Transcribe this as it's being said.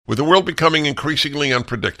With the world becoming increasingly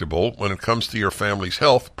unpredictable when it comes to your family's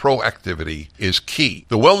health, proactivity is key.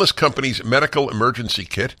 The Wellness Company's Medical Emergency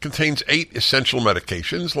Kit contains 8 essential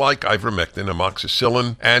medications like ivermectin,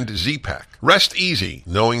 amoxicillin, and Z-Pak. Rest easy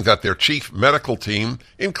knowing that their chief medical team,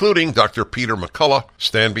 including Dr. Peter McCullough,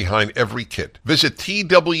 stand behind every kit. Visit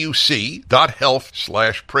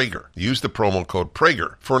twc.health/Prager. Use the promo code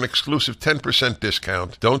Prager for an exclusive 10%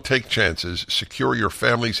 discount. Don't take chances. Secure your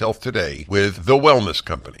family's health today with the Wellness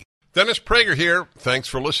Company. Dennis Prager here. Thanks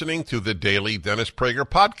for listening to the Daily Dennis Prager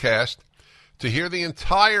Podcast. To hear the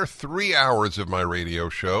entire 3 hours of my radio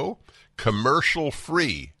show,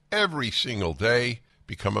 commercial-free, every single day,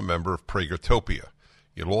 become a member of Pragertopia.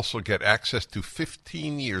 You'll also get access to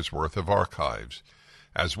 15 years' worth of archives,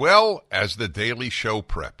 as well as the daily show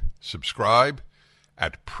prep. Subscribe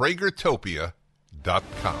at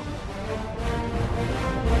Pragertopia.com.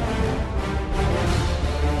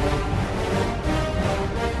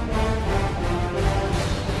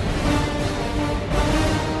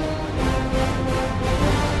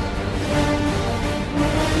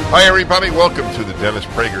 Hi, everybody. Welcome to the Dennis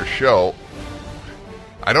Prager Show.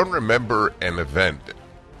 I don't remember an event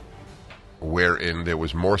wherein there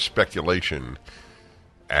was more speculation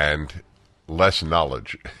and less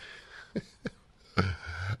knowledge.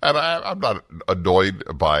 And I'm not annoyed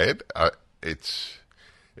by it. It's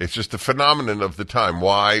just a phenomenon of the time.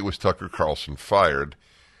 Why was Tucker Carlson fired?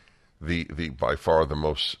 The by far the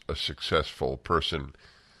most successful person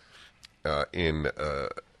in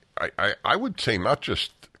I would say not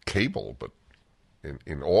just cable, but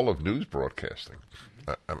in all of news broadcasting.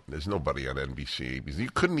 There's nobody on NBC, ABC. You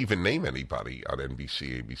couldn't even name anybody on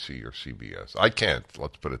NBC, ABC, or CBS. I can't.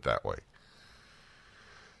 Let's put it that way.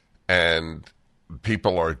 And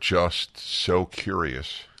people are just so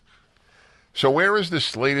curious. So where is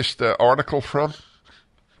this latest article from?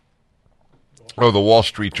 Oh, the Wall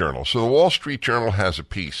Street Journal. So the Wall Street Journal has a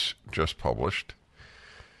piece just published.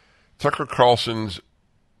 Tucker Carlson's,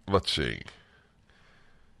 let's see.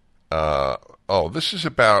 This is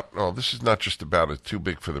not just about it's too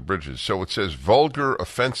big for the bridges. So it says vulgar,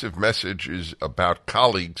 offensive messages about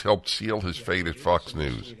colleagues helped seal his fate at Fox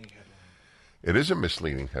News. It is a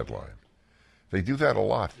misleading headline. They do that a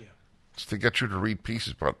lot. It's to get you to read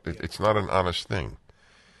pieces, but it's not an honest thing.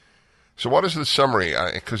 So what is the summary?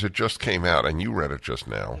 Because it just came out, and you read it just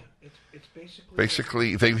now. It's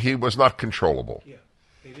basically he was not controllable. Yeah.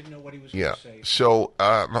 They didn't know what he was going to say. So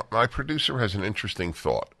my producer has an interesting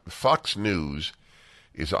thought. Fox News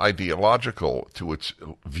is ideological to its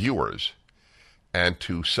viewers and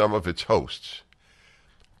to some of its hosts,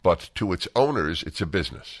 but to its owners, it's a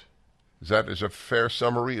business. Is a fair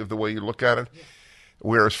summary of the way you look at it? Yeah.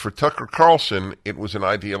 Whereas for Tucker Carlson, it was an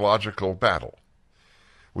ideological battle,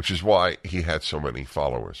 which is why he had so many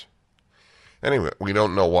followers. Anyway, we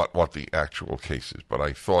don't know what the actual case is, but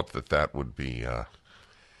I thought that would be...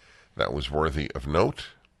 that was worthy of note.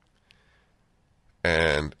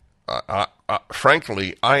 And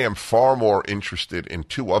frankly, I am far more interested in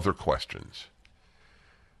 2 other questions.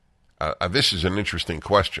 This is an interesting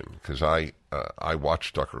question because I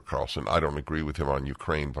watch Tucker Carlson. I don't agree with him on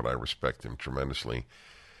Ukraine, but I respect him tremendously.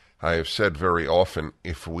 I have said very often,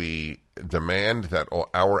 if we demand that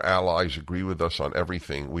our allies agree with us on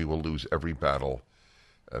everything, we will lose every battle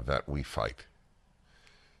that we fight.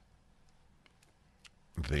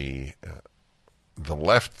 The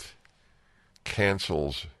left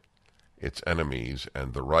cancels its enemies,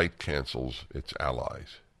 and the right cancels its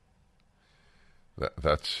allies.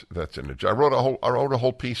 That's an. I wrote a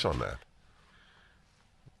whole piece on that,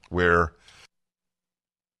 where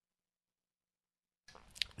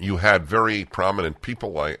you had very prominent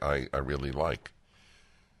people I really like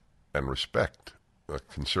and respect,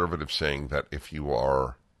 conservatives saying that if you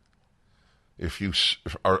are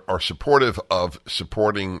supportive of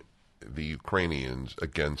supporting the Ukrainians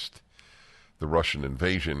against the Russian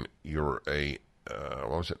invasion, you're a,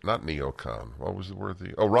 what was it? Not neocon. What was the word?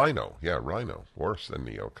 Rhino. Yeah, rhino. Worse than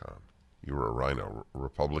neocon. You were a rhino,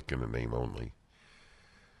 Republican in name only.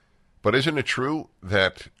 But isn't it true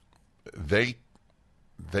that they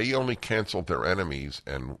only cancel their enemies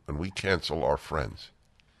and we cancel our friends?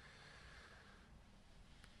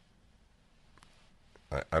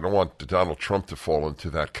 I don't want Donald Trump to fall into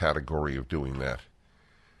that category of doing that.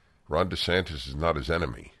 Ron DeSantis is not his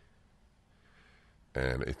enemy.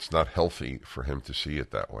 And it's not healthy for him to see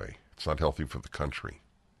it that way. It's not healthy for the country.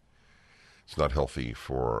 It's not healthy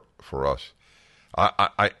for us.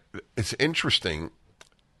 It's interesting.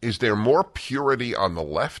 Is there more purity on the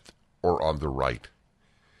left or on the right?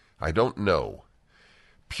 I don't know.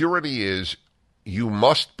 Purity is you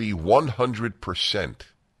must be 100%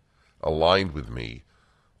 aligned with me,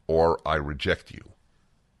 or I reject you.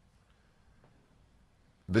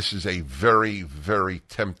 This is a very, very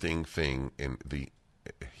tempting thing in the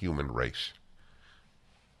human race.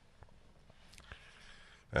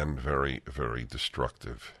 And very, very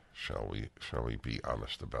destructive. Shall we be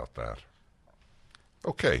honest about that?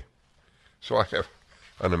 Okay. So I have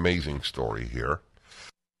an amazing story here.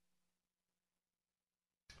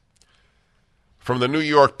 From the New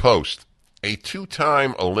York Post, a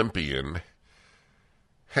two-time Olympian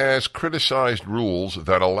has criticized rules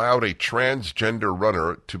that allowed a transgender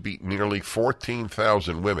runner to beat nearly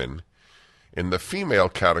 14,000 women in the female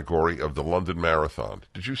category of the London Marathon.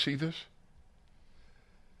 Did you see this?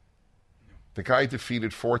 The guy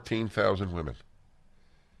defeated 14,000 women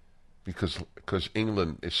because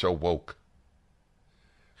England is so woke.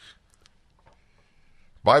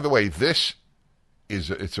 By the way,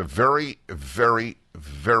 it's a very, very,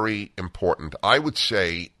 very important. I would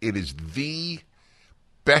say it is the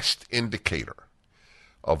best indicator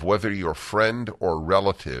of whether your friend or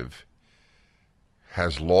relative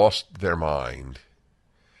has lost their mind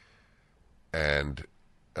and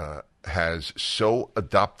has so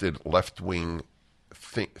adopted left-wing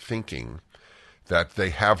thinking that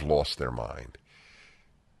they have lost their mind.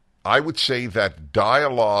 I would say that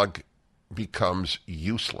dialogue becomes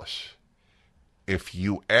useless. If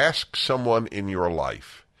you ask someone in your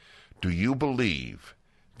life, do you believe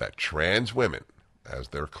that trans women, as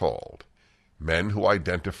they're called, men who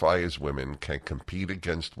identify as women, can compete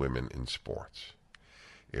against women in sports?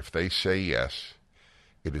 If they say yes,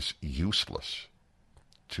 it is useless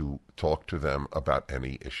to talk to them about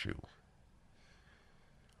any issue.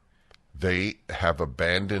 They have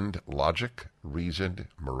abandoned logic, reason,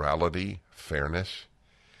 morality, fairness.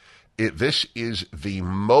 This is the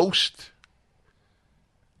most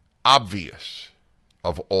obvious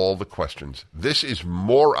of all the questions. This is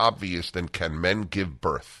more obvious than can men give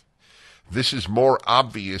birth. This is more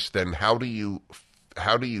obvious than how do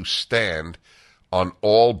you stand on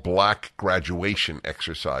all black graduation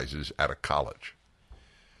exercises at a college.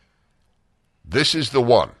 This is the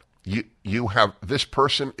one. You have, this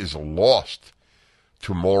person is lost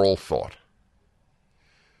to moral thought.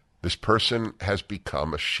 This person has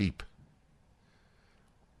become a sheep.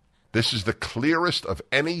 This is the clearest of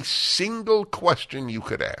any single question you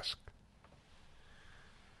could ask.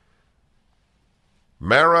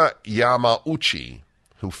 Mara Yamauchi,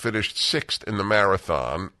 who finished sixth in the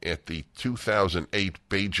marathon at the 2008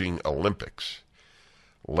 Beijing Olympics,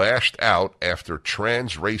 lashed out after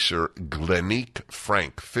trans racer Glenique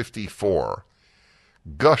Frank, 54,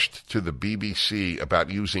 gushed to the BBC about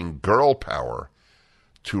using girl power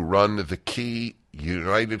to run the key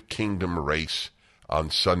United Kingdom race on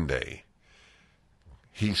Sunday.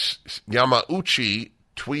 Yamauchi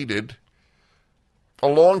tweeted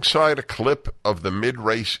alongside a clip of the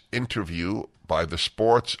mid-race interview by the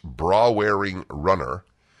sport's bra-wearing runner,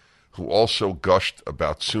 who also gushed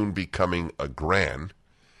about soon becoming a gran,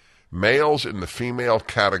 males in the female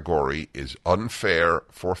category is unfair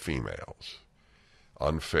for females.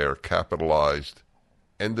 Unfair capitalized.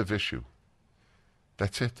 End of issue.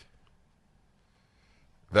 That's it.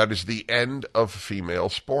 That is the end of female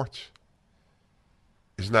sports.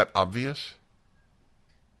 Isn't that obvious?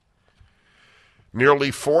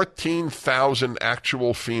 Nearly 14,000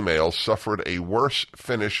 actual females suffered a worse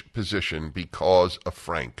finish position because of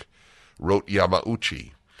Frank, wrote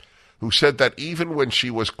Yamauchi, who said that even when she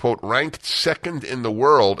was, quote, ranked second in the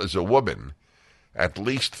world as a woman, at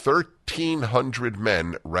least 1,300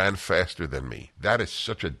 men ran faster than me. That is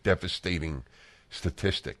such a devastating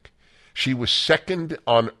statistic. She was second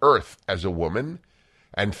on earth as a woman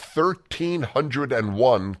and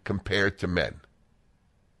 1,301 compared to men.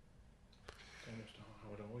 Almost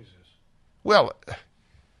how it always is. Well,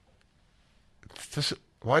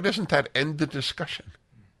 why doesn't that end the discussion?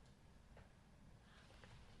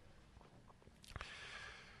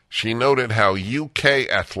 She noted how UK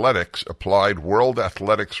athletics applied World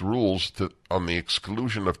Athletics rules on the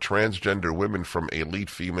exclusion of transgender women from elite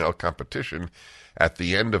female competition at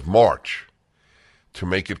the end of March to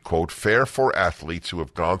make it, quote, fair for athletes who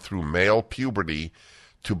have gone through male puberty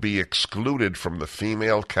to be excluded from the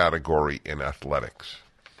female category in athletics.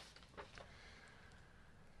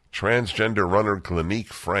 Transgender runner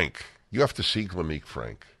Glenique Frank. You have to see Glenique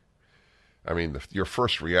Frank. I mean, your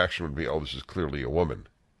first reaction would be, oh, this is clearly a woman.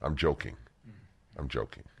 I'm joking. I'm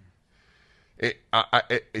joking.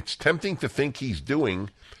 It's tempting to think he's doing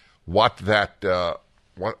what that,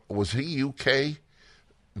 what was he UK?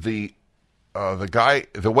 The guy,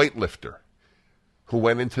 the weightlifter who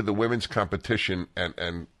went into the women's competition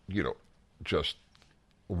and you know, just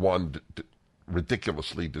won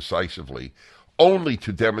ridiculously decisively, only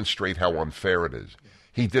to demonstrate how unfair it is.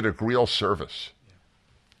 He did a real service.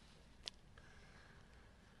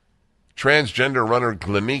 Transgender runner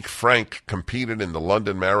Glenique Frank competed in the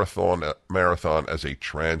London Marathon as a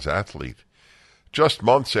trans athlete, just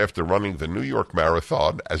months after running the New York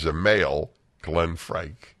Marathon as a male Glenn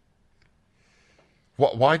Frank.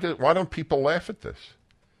 Why don't people laugh at this?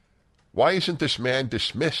 Why isn't this man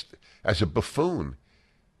dismissed as a buffoon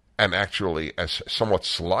and actually as somewhat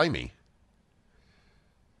slimy?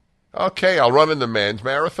 Okay, I'll run in the men's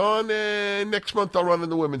marathon, and next month I'll run in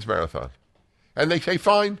the women's marathon. And they say,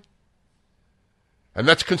 fine. And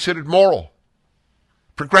that's considered moral,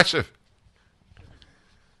 progressive.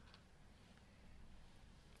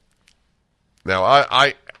 Now,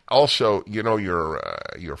 I also,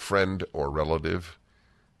 your friend or relative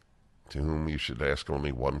to whom you should ask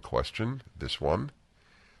only one question, this one,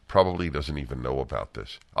 probably doesn't even know about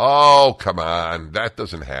this. Oh, come on, that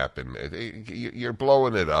doesn't happen. You're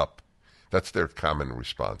blowing it up. That's their common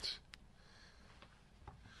response.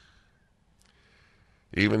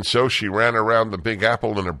 Even so, she ran around the Big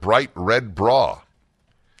Apple in a bright red bra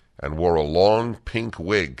and wore a long pink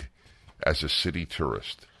wig as a city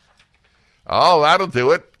tourist. Oh, that'll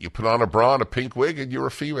do it. You put on a bra and a pink wig and you're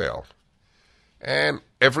a female. And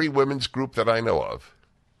every women's group that I know of,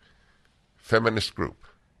 feminist group,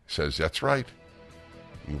 says that's right.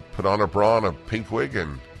 You put on a bra and a pink wig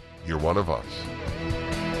and you're one of us.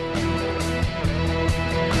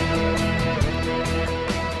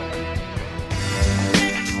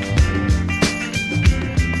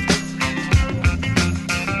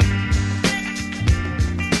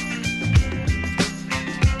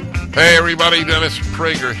 Hey everybody, Dennis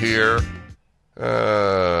Prager here.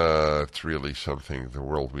 It's really something, the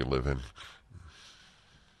world we live in.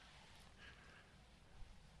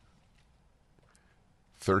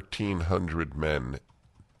 "1,300 men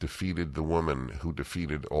defeated the woman who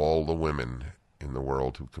defeated all the women in the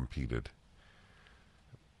world who competed.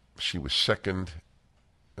 She was second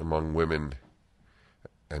among women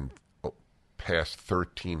and passed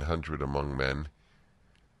 1,300 among men.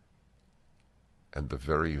 And the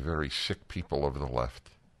very, very sick people of the left,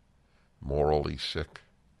 morally sick,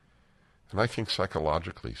 and I think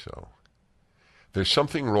psychologically so. There's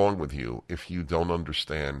something wrong with you if you don't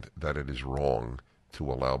understand that it is wrong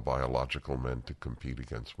to allow biological men to compete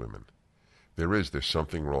against women. There's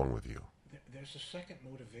something wrong with you. There's a second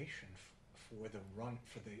motivation for the run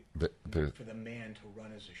for the man to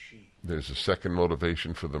run as a she. There's a second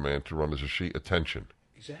motivation for the man to run as a she. Attention.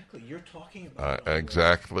 Exactly. You're talking about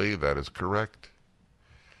exactly. That is correct.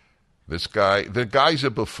 The guy's a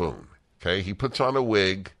buffoon. Okay, he puts on a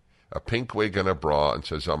wig, a pink wig and a bra, and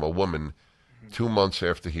says, "I'm a woman." 2 months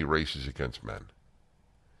after he races against men.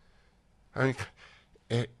 I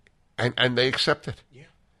mean, and they accept it. Yeah.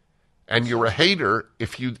 And you're a hater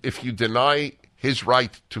if you deny his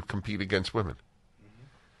right to compete against women. Mm-hmm.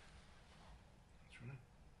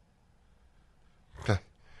 That's right. Okay.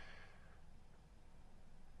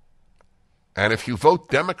 And if you vote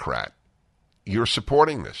Democrat, you're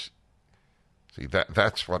supporting this. See,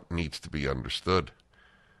 that's what needs to be understood.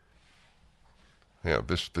 Yeah,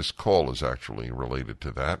 this call is actually related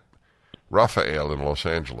to that. Raphael in Los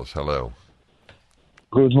Angeles, hello.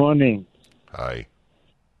 Good morning. Hi.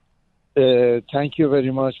 Thank you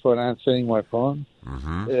very much for answering my phone.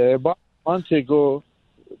 Mm-hmm. About a month ago,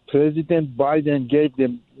 President Biden gave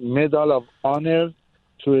the Medal of Honor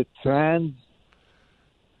to a transgender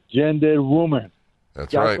woman.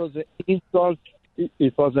 That's that right. Was an insult.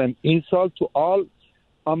 It was an insult to all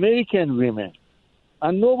American women,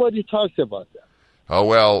 and nobody talks about that. Oh,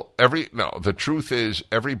 well, the truth is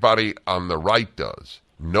everybody on the right does.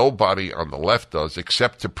 Nobody on the left does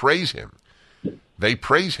except to praise him. They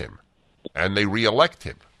praise him, and they reelect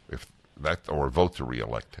him, or vote to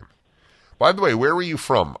reelect him. By the way, where are you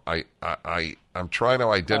from? I'm trying to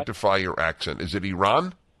identify your accent. Is it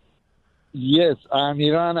Iran? Yes, I'm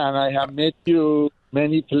Iran, and I have met you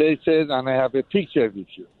many places, and I have a picture with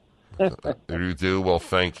you. You do? Well,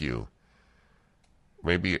 thank you.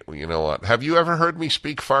 Maybe, you know what? Have you ever heard me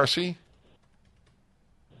speak Farsi?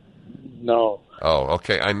 No. Oh,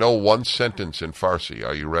 okay. I know one sentence in Farsi.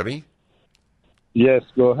 Are you ready? Yes,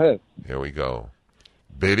 go ahead. Here we go.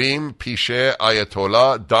 Birim pishe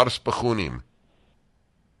Ayatollah dars b'chunim.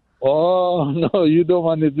 Oh, no, you don't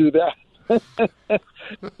want to do that.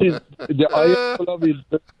 The Ayatollah will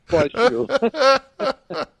push you.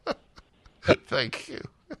 Thank you.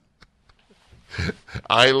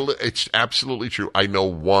 It's absolutely true. I know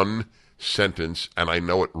one sentence, and I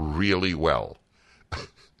know it really well.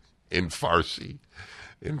 In Farsi,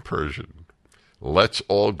 in Persian. Let's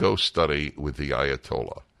all go study with the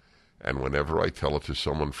Ayatollah. And whenever I tell it to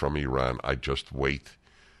someone from Iran, I just wait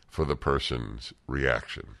for the person's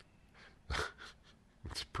reaction.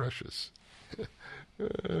 It's precious.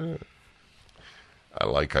 I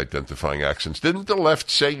like identifying accents. Didn't the left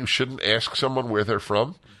say you shouldn't ask someone where they're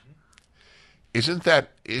from? Isn't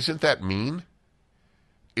that mean?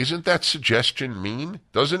 Isn't that suggestion mean?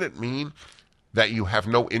 Doesn't it mean that you have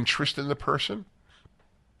no interest in the person?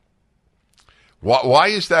 Why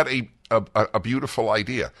is that a beautiful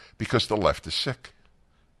idea? Because the left is sick.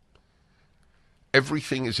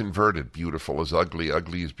 Everything is inverted. Beautiful is ugly,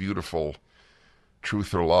 ugly is beautiful.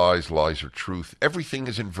 Truth or lies, lies or truth. Everything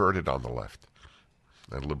is inverted on the left.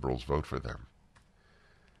 And liberals vote for them.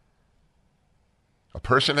 A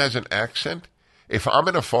person has an accent. If I'm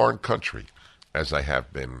in a foreign country, as I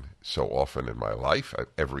have been so often in my life,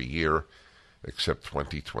 every year except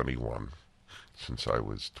 2021, since I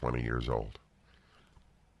was 20 years old,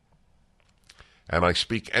 and I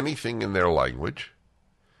speak anything in their language,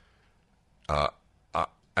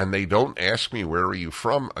 and they don't ask me, where are you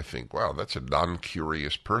from? I think, wow, that's a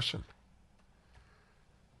non-curious person.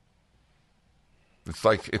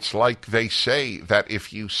 It's like they say that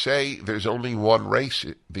if you say there's only one race,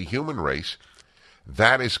 the human race,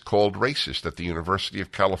 that is called racist at the University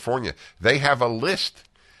of California. They have a list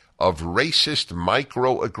of racist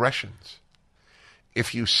microaggressions.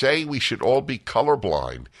 If you say we should all be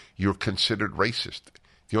colorblind, you're considered racist.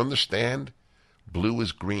 Do you understand? Blue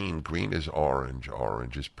is green, green is orange,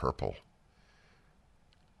 orange is purple.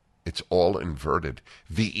 It's all inverted.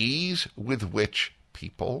 The ease with which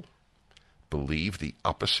people believe the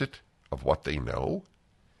opposite of what they know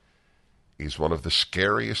is one of the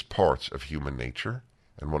scariest parts of human nature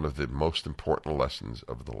and one of the most important lessons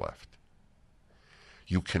of the left.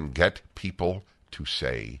 You can get people to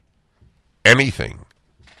say anything.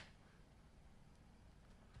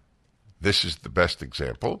 This is the best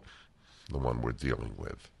example, the one we're dealing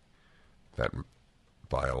with, that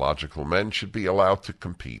biological men should be allowed to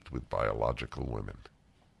compete with biological women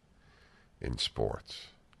in sports.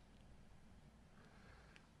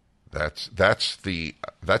 That's the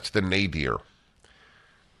nadir,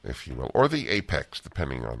 if you will, or the apex,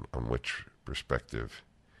 depending on which perspective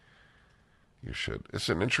you should. It's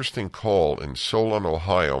an interesting call in Solon,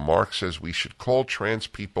 Ohio. Mark says we should call trans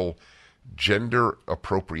people gender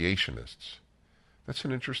appropriationists. That's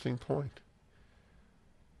an interesting point.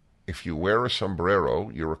 If you wear a sombrero,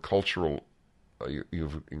 you're a cultural,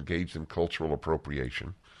 you've engaged in cultural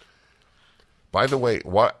appropriation. By the way,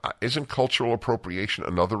 isn't cultural appropriation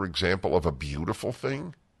another example of a beautiful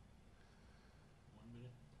thing?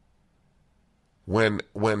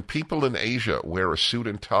 When people in Asia wear a suit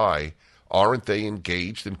and tie, aren't they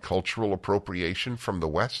engaged in cultural appropriation from the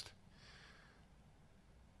West?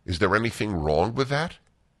 Is there anything wrong with that?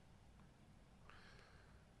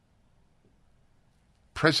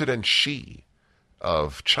 President Xi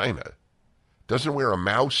of China doesn't wear a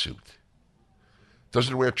Mao suit,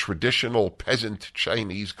 doesn't wear traditional peasant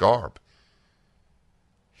Chinese garb.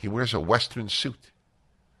 He wears a Western suit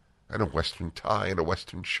and a Western tie and a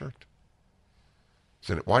Western shirt.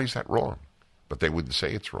 Why is that wrong? But they wouldn't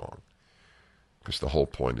say it's wrong, because the whole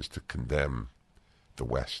point is to condemn the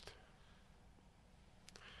West.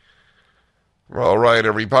 All right,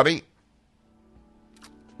 everybody.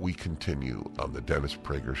 We continue on the Dennis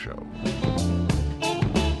Prager Show.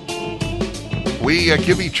 We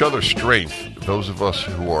give each other strength, those of us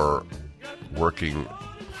who are working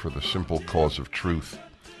for the simple cause of truth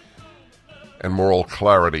and moral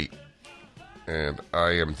clarity. And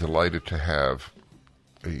I am delighted to have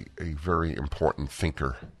a very important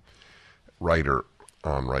thinker, writer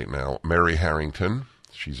on right now, Mary Harrington.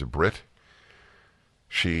 She's a Brit.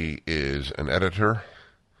 She is an editor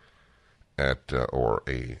at, are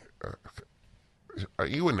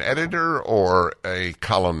you an editor or a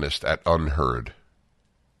columnist at Unheard?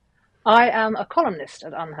 I am a columnist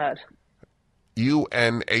at Unheard.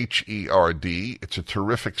 UNHERD. It's a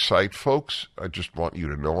terrific site, folks. I just want you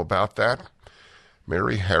to know about that.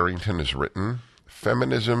 Mary Harrington has written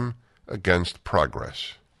Feminism Against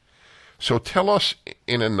Progress. So tell us,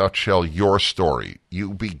 in a nutshell, your story.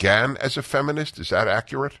 You began as a feminist, is that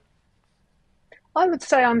accurate? I would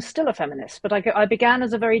say I'm still a feminist, but I began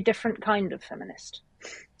as a very different kind of feminist.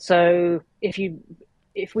 So if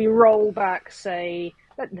we roll back, say,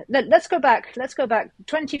 let's go back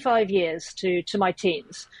 25 years to my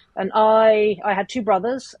teens, and I had two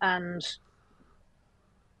brothers and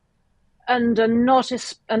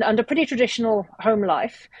a pretty traditional home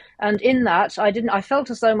life. And in that, I felt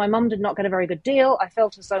as though my mum did not get a very good deal. I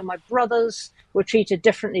felt as though my brothers were treated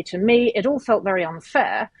differently to me. It all felt very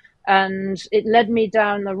unfair. And it led me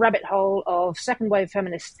down the rabbit hole of second wave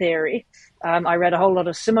feminist theory. I read a whole lot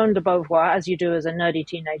of Simone de Beauvoir, as you do as a nerdy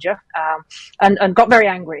teenager, and got very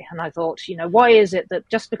angry. And I thought, why is it that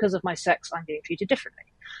just because of my sex, I'm being treated differently?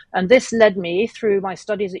 And this led me through my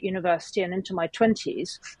studies at university and into my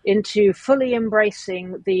 20s into fully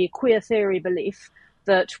embracing the queer theory belief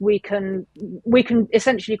that we can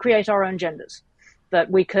essentially create our own genders, that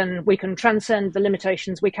we can transcend the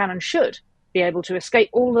limitations we can and should be able to escape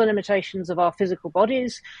all the limitations of our physical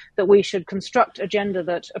bodies, that we should construct a gender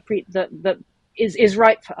that is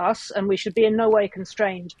right for us, and we should be in no way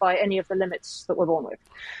constrained by any of the limits that we're born with.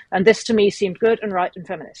 And this to me seemed good and right and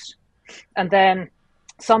feminist. And then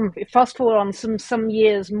fast forward on some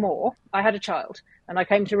years more, I had a child, and I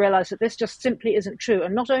came to realize that this just simply isn't true.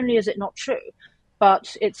 And not only is it not true,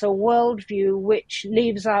 but it's a worldview which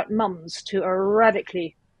leaves out mums to a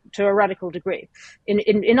radical degree.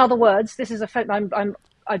 In other words, this is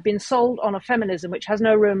I've been sold on a feminism which has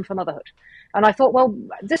no room for motherhood, and I thought, well,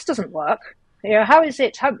 this doesn't work. How is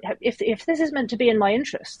it? If this is meant to be in my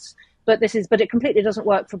interests, but it completely doesn't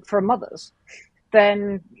work for mothers,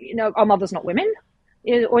 then are mothers not women?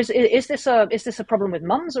 Or is this a problem with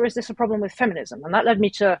mums, or is this a problem with feminism? And that led me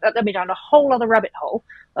down a whole other rabbit hole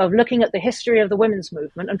of looking at the history of the women's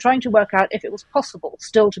movement and trying to work out if it was possible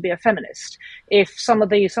still to be a feminist, if some of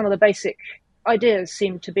the basic ideas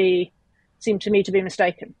seem to me to be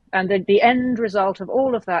mistaken. And the end result of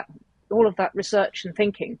all of that research and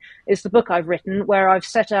thinking is the book I've written, where I've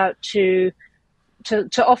set out to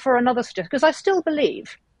offer another suggestion, because I still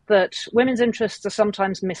believe that women's interests are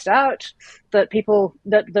sometimes missed out, that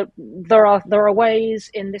there are ways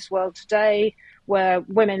in this world today where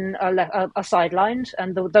women are sidelined,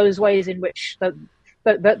 and those ways in which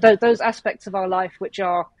those aspects of our life which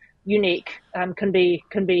are unique can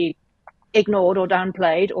be ignored or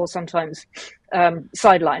downplayed or sometimes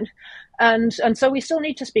sidelined. And so we still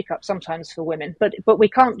need to speak up sometimes for women, but we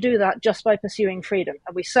can't do that just by pursuing freedom,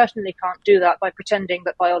 and we certainly can't do that by pretending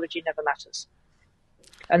that biology never matters.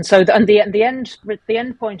 And so the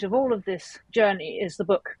end point of all of this journey is the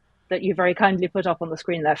book that you very kindly put up on the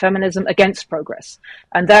screen there, Feminism Against Progress.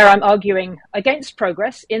 And there I'm arguing against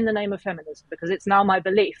progress in the name of feminism, because it's now my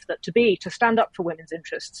belief that to stand up for women's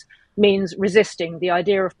interests means resisting the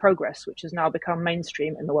idea of progress, which has now become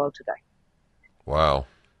mainstream in the world today. Wow.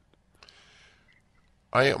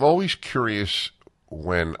 I am always curious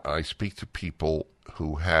when I speak to people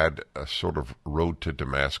who had a sort of road to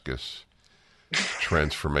Damascus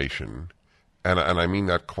transformation, and I mean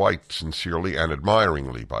that quite sincerely and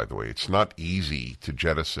admiringly, by the way. It's not easy to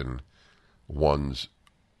jettison one's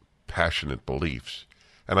passionate beliefs,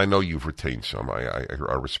 and I know you've retained some. I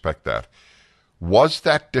respect that. Was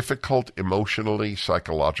that difficult emotionally,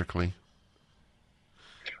 psychologically?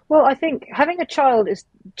 Well, I think having a child is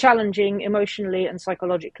challenging emotionally and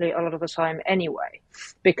psychologically a lot of the time anyway,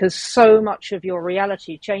 because so much of your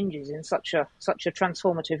reality changes in such a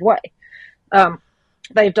transformative way.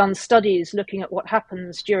 They've done studies looking at what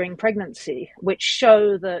happens during pregnancy, which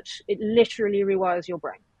show that it literally rewires your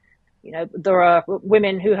brain. There are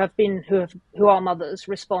women who are mothers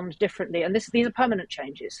respond differently, and these are permanent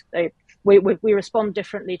changes. We respond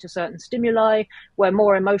differently to certain stimuli. We're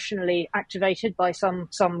more emotionally activated by some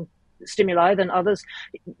stimuli than others.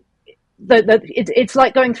 It's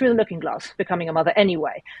like going through the looking glass, becoming a mother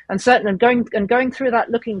anyway, and going through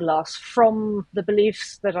that looking glass from the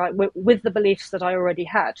beliefs with the beliefs that I already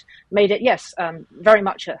had, made it very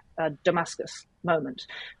much a Damascus moment,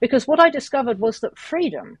 because what I discovered was that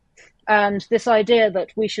freedom and this idea that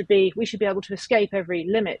we should be able to escape every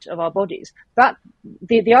limit of our bodies, that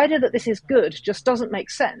the idea that this is good just doesn't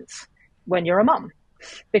make sense when you're a mum,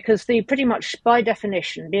 because pretty much by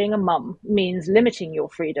definition being a mum means limiting your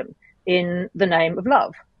freedom in the name of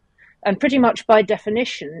love. And pretty much by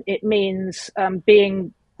definition, it means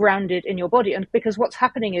being grounded in your body. And because what's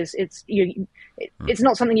happening is it's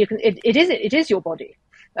not something you can, it is your body.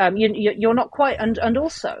 You're not quite, and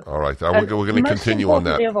also. All right, we're going to continue on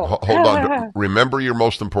that. Hold on. Remember your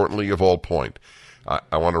most importantly of all point.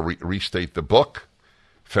 I want to restate the book,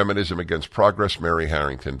 Feminism Against Progress, Mary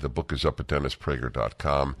Harrington. The book is up at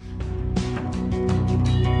DennisPrager.com.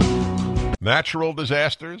 Natural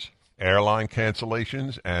disasters, airline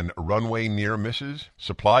cancellations and runway near misses,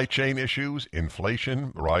 supply chain issues,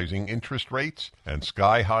 inflation, rising interest rates, and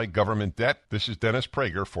sky-high government debt. This is Dennis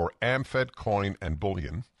Prager for AmFed Coin and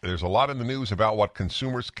Bullion. There's a lot in the news about what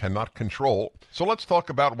consumers cannot control, so let's talk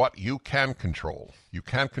about what you can control. You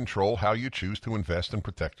can control how you choose to invest and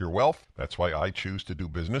protect your wealth. That's why I choose to do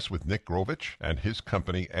business with Nick Grovich and his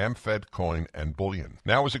company AmFed Coin and Bullion.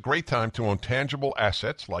 Now is a great time to own tangible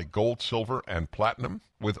assets like gold, silver, and platinum.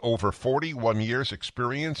 With over 41 years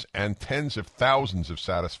experience and tens of thousands of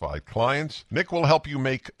satisfied clients, Nick will help you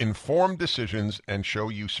make informed decisions and show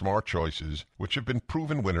you smart choices, which have been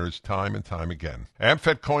proven winners time and time again.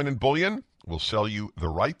 AmFed Coin and Bullion will sell you the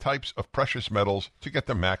right types of precious metals to get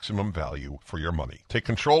the maximum value for your money. Take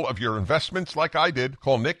control of your investments like I did.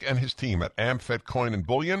 Call Nick and his team at AmFed Coin and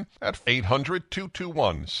Bullion at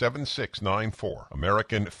 800-221-7694.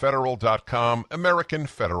 AmericanFederal.com,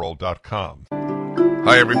 AmericanFederal.com.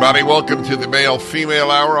 Hi, everybody. Welcome to the Male-Female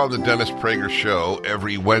Hour on the Dennis Prager Show.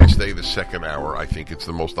 Every Wednesday, the second hour, I think it's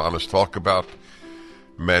the most honest talk about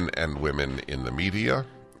men and women in the media.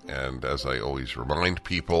 And as I always remind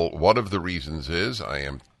people, one of the reasons is I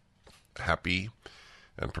am happy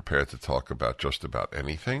and prepared to talk about just about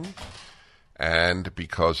anything. And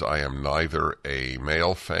because I am neither a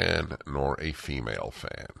male fan nor a female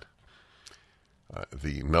fan.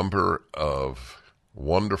 The number of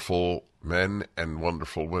wonderful men and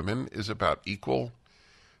wonderful women is about equal.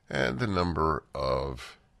 And the number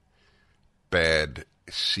of bad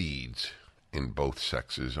seeds in both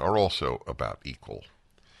sexes are also about equal.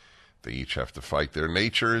 They each have to fight their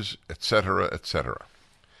natures, etc., etc.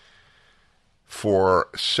 For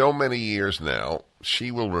so many years now,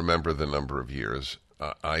 she will remember the number of years.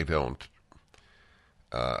 I don't.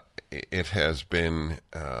 It has been.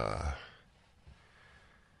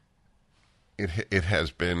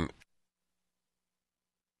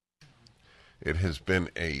 It has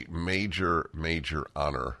been a major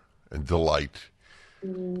honor and delight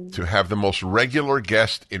to have the most regular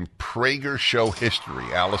guest in Prager Show history,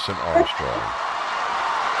 Allison Armstrong.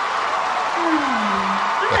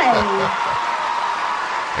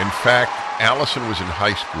 Hi. In fact, Allison was in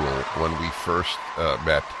high school when we first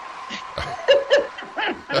met.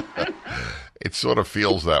 It sort of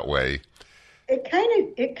feels that way. It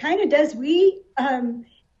kind of does.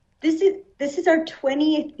 This is our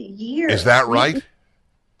 20th year. Is that right?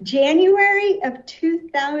 January of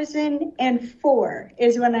 2004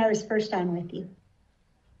 is when I was first on with you.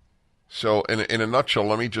 So, in a nutshell,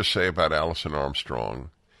 let me just say about Allison Armstrong.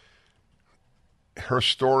 Her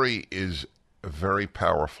story is very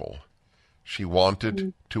powerful. She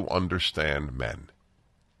wanted to understand men.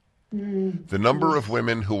 The number of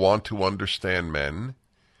women who want to understand men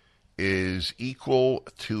is equal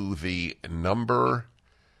to the number...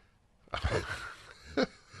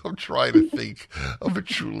 I'm trying to think of a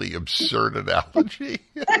truly absurd analogy.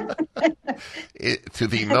 To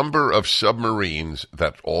the number of submarines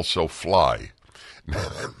that also fly.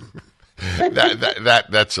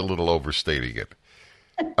 That's a little overstating it.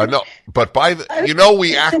 No, but I'm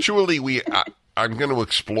going to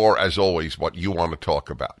explore, as always, what you want to talk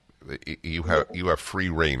about. You have free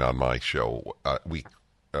reign on my show.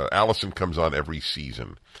 Allison comes on every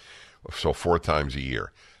season, so 4 times a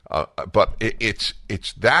year. But it's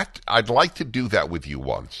that I'd like to do that with you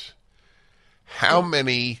once. How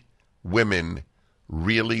many women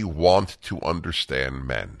really want to understand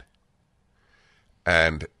men?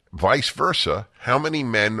 And vice versa, how many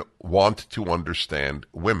men want to understand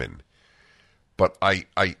women? But I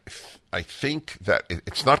think that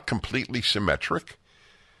it's not completely symmetric,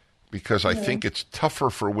 because I think it's tougher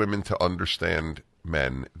for women to understand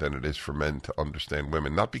men than it is for men to understand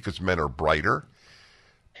women. Not because men are brighter,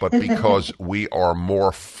 but because we are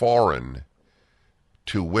more foreign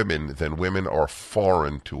to women than women are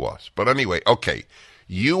foreign to us. But anyway, okay,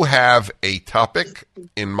 you have a topic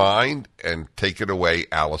in mind, and take it away,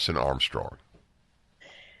 Allison Armstrong.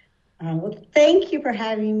 Well, thank you for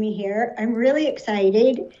having me here. I'm really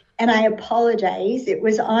excited, and I apologize. It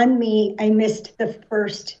was on me. I missed the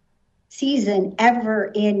first season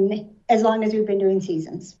ever in as long as we've been doing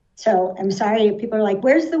seasons. So I'm sorry if people are like,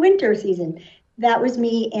 where's the winter season? That was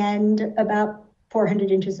me and about 400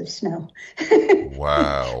 inches of snow.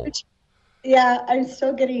 Wow. Yeah, I'm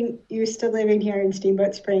still getting used to living here in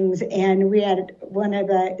Steamboat Springs, and we had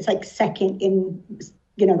it's like second in,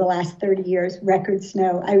 the last 30 years record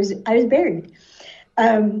snow. I was buried.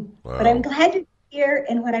 Wow. But I'm glad to be here,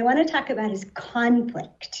 and what I want to talk about is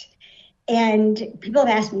conflict. And people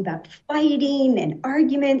have asked me about fighting and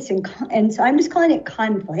arguments, and so I'm just calling it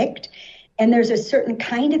conflict. And there's a certain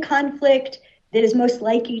kind of conflict that is most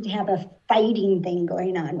likely to have a fighting thing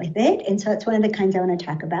going on with it. And so it's one of the kinds I want to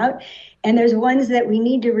talk about. And there's ones that we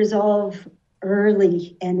need to resolve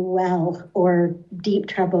early and well, or deep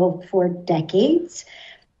trouble for decades.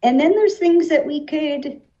 And then there's things that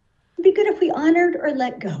it'd be good if we honored or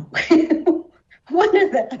let go. One or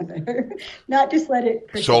the other, not just let it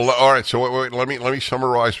persist. So, all right. So wait, let me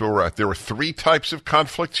summarize where we're at. There were 3 types of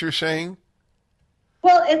conflicts, you're saying?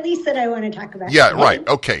 Well, at least that I want to talk about. Yeah, today. Right.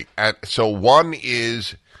 Okay. So one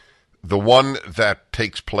is the one that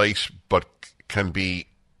takes place but can be,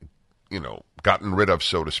 gotten rid of,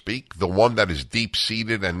 so to speak, the one that is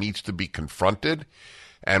deep-seated and needs to be confronted.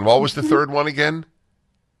 And what was the third one again?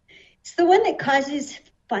 It's the one that causes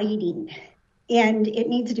fighting, and it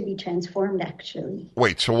needs to be transformed, actually.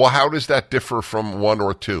 Wait, so how does that differ from 1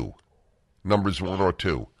 or 2? Numbers 1 or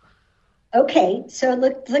 2? Okay, so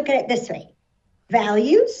look at it this way.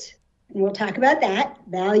 Values, and we'll talk about that.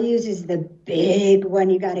 Values is the big one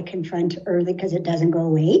you got to confront early because it doesn't go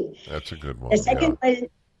away. That's a good one. The second one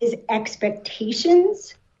is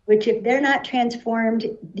expectations, which if they're not transformed,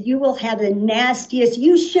 you will have the nastiest,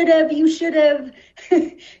 you should have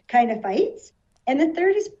kind of fights. And the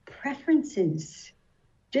third is preferences,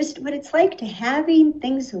 just what it's like to having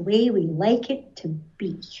things the way we like it to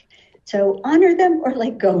be. So honor them or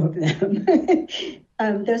let go of them.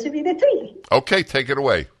 Those would be the three. Okay, take it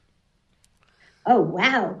away. Oh,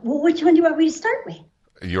 wow. Well, which one do you want me to start with?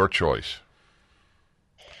 Your choice.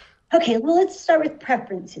 Okay, well, let's start with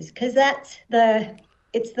preferences because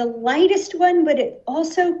it's the lightest one, but it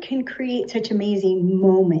also can create such amazing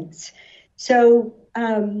moments. So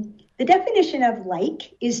the definition of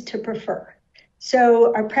like is to prefer.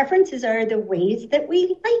 So our preferences are the ways that we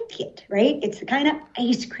like it, right? It's the kind of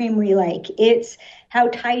ice cream we like. It's how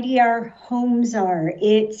tidy our homes are.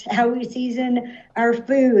 It's how we season our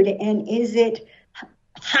food. And is it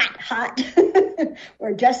hot,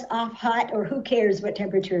 or just off hot, or who cares what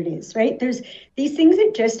temperature it is, right? There's these things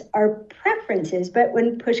that just are preferences. But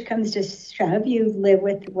when push comes to shove, you live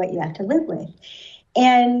with what you have to live with.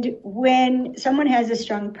 And when someone has a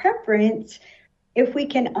strong preference, if we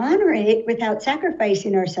can honor it without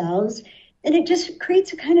sacrificing ourselves, then it just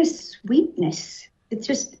creates a kind of sweetness. It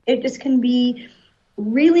just can be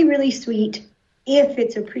really, really sweet if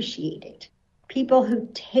it's appreciated. People who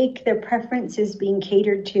take their preferences being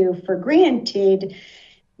catered to for granted,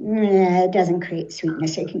 it doesn't create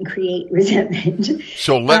sweetness. It can create resentment.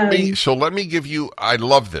 So let me give you. I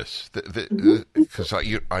love this because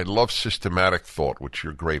I love systematic thought, which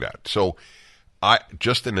you're great at. So.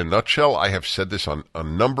 Just in a nutshell, I have said this on a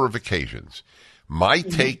number of occasions. My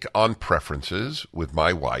take on preferences with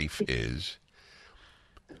my wife is,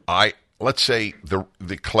 let's say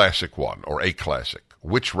the classic one or a classic,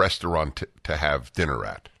 which restaurant to have dinner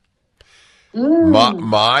at.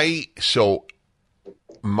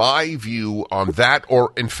 My view on that,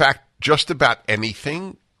 or in fact, just about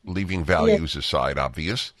anything, leaving values aside,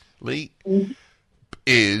 obviously,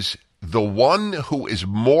 is the one who is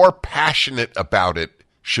more passionate about it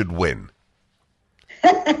should win.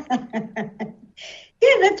 Yeah,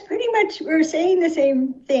 that's pretty much, we're saying the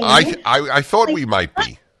same thing. I thought we might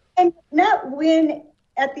be. And not win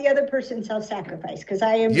at the other person's self-sacrifice, because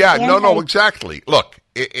I am... Yeah, no, exactly. Look,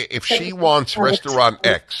 if she wants restaurant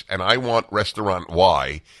X and I want restaurant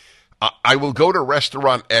Y, I will go to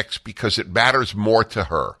restaurant X because it matters more to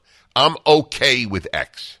her. I'm okay with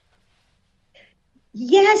X.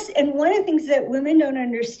 Yes, and one of the things that women don't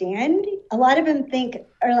understand, a lot of them they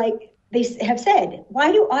have said,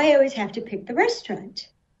 why do I always have to pick the restaurant?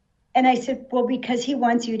 And I said, well, because he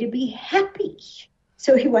wants you to be happy.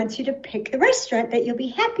 So he wants you to pick the restaurant that you'll be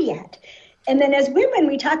happy at. And then as women,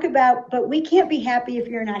 we talk about, but we can't be happy if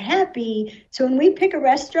you're not happy. So when we pick a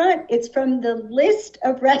restaurant, it's from the list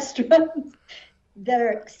of restaurants that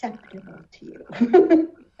are acceptable to you.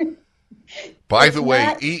 By the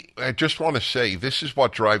way, I just want to say, this is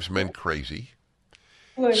what drives men crazy.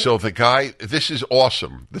 What? So the guy, this is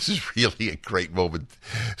awesome. This is really a great moment.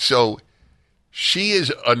 So she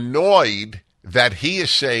is annoyed that he is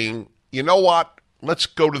saying, you know what, let's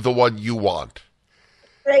go to the one you want.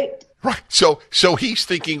 Right. Right. So he's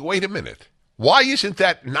thinking, wait a minute. Why isn't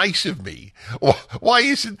that nice of me? Why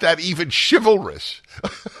isn't that even chivalrous?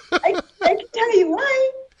 I can tell you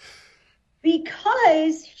why.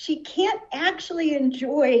 Because she can't actually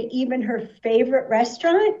enjoy even her favorite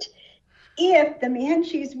restaurant if the man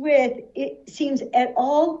she's with, it seems at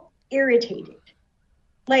all irritated.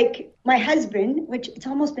 Like my husband, which it's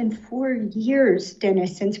almost been 4 years,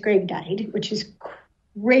 Dennis, since Greg died, which is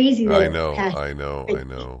crazy. I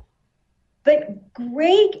know. But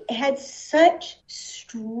Greg had such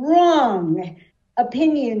strong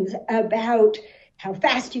opinions about how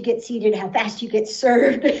fast you get seated, how fast you get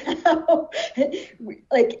served. He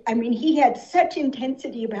had such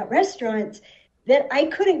intensity about restaurants that I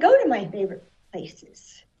couldn't go to my favorite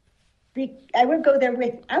places. I would go there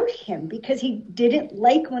without him because he didn't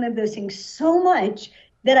like one of those things so much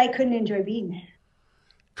that I couldn't enjoy being there.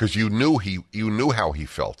 Because you knew how he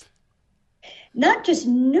felt. Not just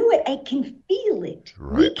knew it, I can feel it.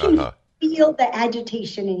 Right. We can feel the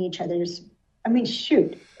agitation in each other's I mean,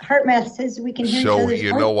 shoot. Heart math says we can hear each So other's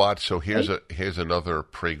you heart. know what? So here's another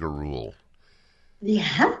Prager rule.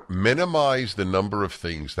 Yeah. Minimize the number of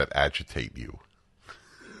things that agitate you.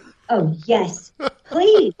 Oh, yes.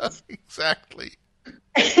 Please. Exactly.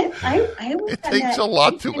 I was It on takes that. a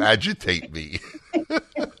lot to agitate me.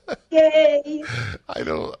 Yay. I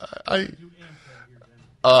don't.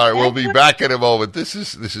 All right, we'll be back in a moment. This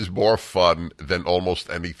is more fun than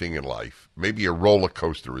almost anything in life. Maybe a roller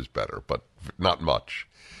coaster is better, but not much.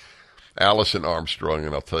 Allison Armstrong,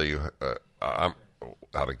 and I'll tell you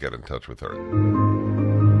how to get in touch with her.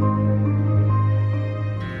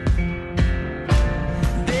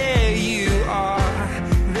 There you are,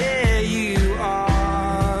 there you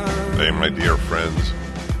are. Hey, my dear friends,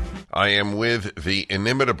 I am with the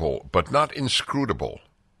inimitable, but not inscrutable.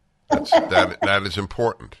 That is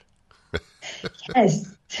important.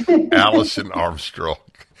 Yes. Allison Armstrong,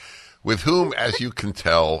 with whom, as you can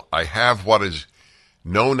tell, I have what is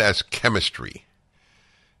known as chemistry.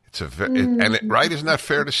 Right? Isn't that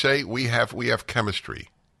fair to say we have chemistry?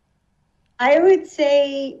 I would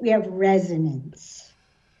say we have resonance.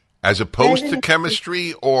 As opposed to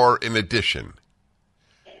chemistry, or in addition?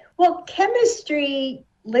 Well, chemistry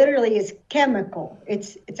literally is chemical.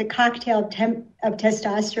 It's a cocktail of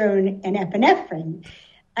testosterone and epinephrine.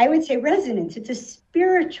 I would say resonance. It's a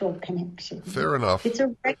spiritual connection. Fair enough. It's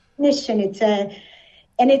a recognition.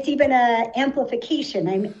 And it's even a amplification.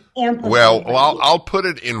 I'm amplifying. Well, I'll put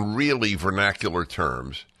it in really vernacular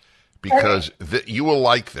terms, because you will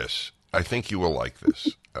like this. I think you will like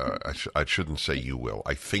this. I shouldn't say you will.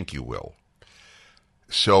 I think you will.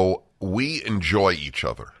 So we enjoy each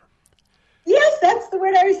other. Yes, that's the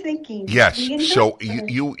word I was thinking. Yes. So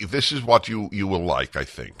you this is what you will like, I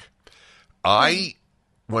think.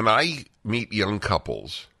 When I meet young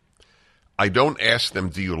couples, I don't ask them,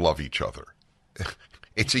 do you love each other?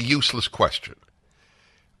 It's a useless question.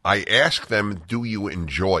 I ask them, do you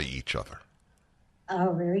enjoy each other?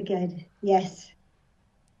 Oh, very good. Yes.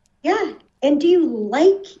 Yeah. And do you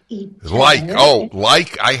like each other?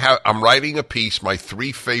 I'm writing a piece, my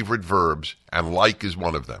 3 favorite verbs, and like is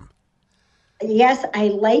one of them. Yes, I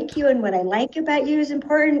like you, and what I like about you is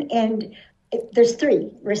important. And there's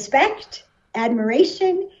 3: respect,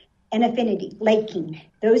 admiration, and affinity. Liking.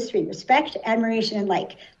 Those 3: respect, admiration, and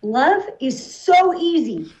like. Love is so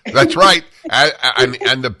easy. That's right.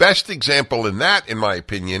 And the best example in that, in my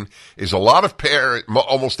opinion, is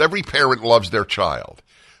almost every parent loves their child,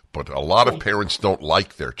 but a lot of parents don't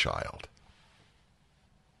like their child.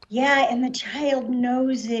 Yeah, and the child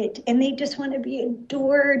knows it, and they just want to be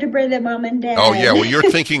adored by the mom and dad. Oh, yeah, well,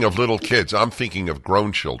 you're thinking of little kids. I'm thinking of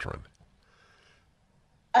grown children.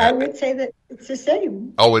 I would say that it's the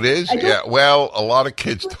same. Oh, it is? Yeah, well, a lot of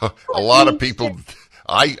kids, a lot of people,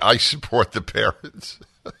 I support the parents.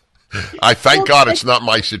 I thank God it's not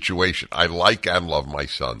my situation. I like and love my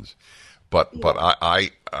sons. But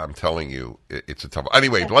I'm telling you, it's a tough.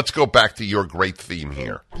 Anyway, let's go back to your great theme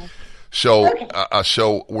here. So,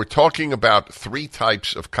 so we're talking about 3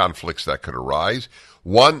 types of conflicts that could arise.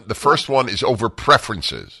 The first one is over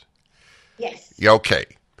preferences. Yes. Yeah, okay.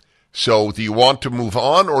 So, do you want to move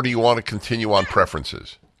on, or do you want to continue on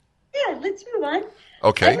preferences? Yeah, let's move on.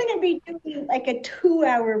 Okay. I'm going to be doing like a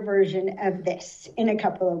 2-hour version of this in a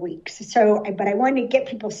couple of weeks. So, but I want to get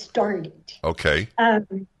people started. Okay. So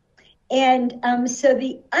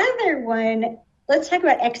the other one, let's talk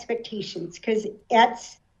about expectations, because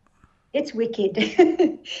it's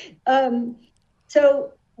wicked.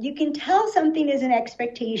 So you can tell something is an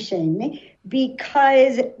expectation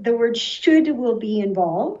because the word should will be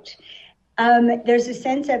involved. There's a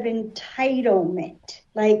sense of entitlement.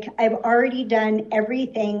 Like, I've already done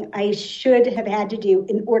everything I should have had to do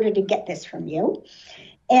in order to get this from you.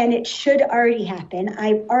 And it should already happen.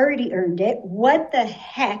 I've already earned it. What the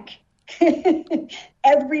heck?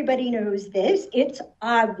 Everybody knows this. It's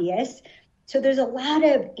obvious. So there's a lot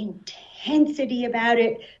of intensity about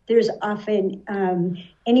it. There's often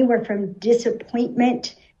anywhere from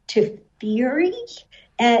disappointment to fury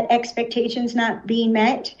at expectations not being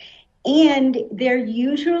met. And they're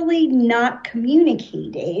usually not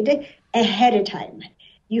communicated ahead of time.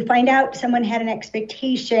 You find out someone had an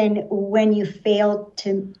expectation when you failed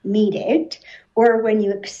to meet it, or when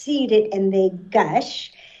you exceed it and they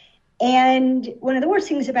gush. And one of the worst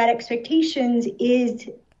things about expectations is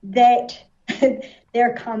that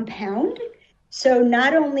they're compound. So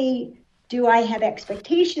not only do I have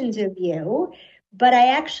expectations of you, but I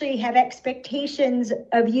actually have expectations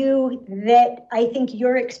of you that I think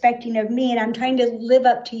you're expecting of me, and I'm trying to live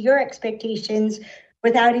up to your expectations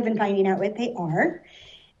without even finding out what they are.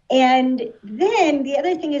 And then the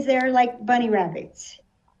other thing is they're like bunny rabbits.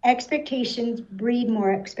 expectations breed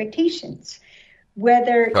more expectations.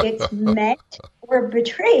 Whether it's met or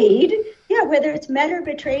betrayed, whether it's met or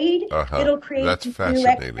betrayed, it'll create That's new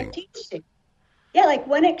fascinating. expectation. Yeah, like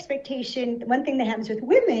one thing that happens with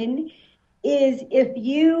women is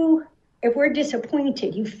if we're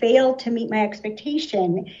disappointed, you fail to meet my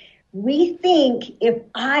expectation, we think if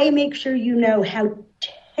I make sure you know how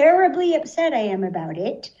terribly upset I am about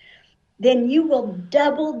it, then you will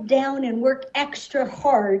double down and work extra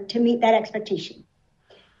hard to meet that expectation.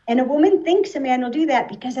 And a woman thinks a man will do that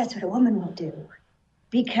because that's what a woman will do.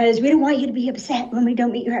 Because we don't want you to be upset when we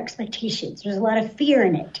don't meet your expectations. There's a lot of fear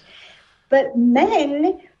in it. But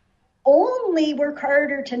men only work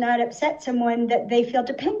harder to not upset someone that they feel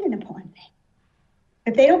dependent upon.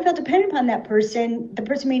 If they don't feel dependent upon that person, the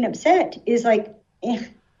person being upset is like,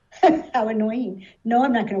 how annoying. No,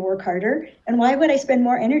 I'm not going to work harder. And why would I spend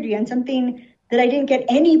more energy on something that I didn't get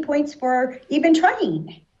any points for even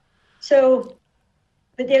trying? So,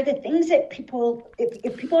 but they're the things that people,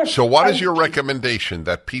 if people are... So what is your recommendation?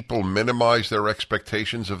 That people minimize their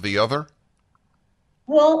expectations of the other?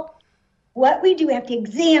 Well, what we do, we have to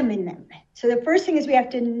examine them. So the first thing is we have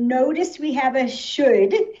to notice we have a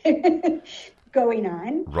should going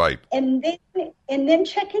on. Right. And then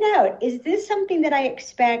check it out. Is this something that I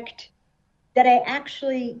expect that I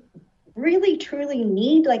actually really truly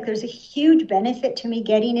need? Like there's a huge benefit to me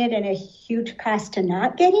getting it and a huge cost to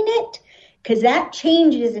not getting it? Because that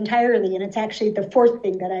changes entirely. And it's actually the fourth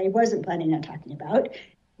thing that I wasn't planning on talking about.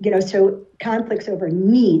 So conflicts over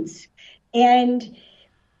needs. And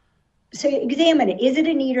so examine it. Is it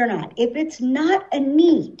a need or not? If it's not a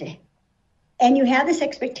need and you have this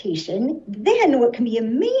expectation, then what can be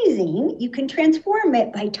amazing, you can transform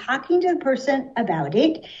it by talking to the person about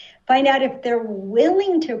it, find out if they're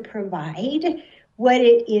willing to provide what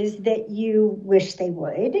it is that you wish they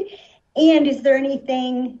would, and is there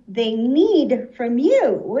anything they need from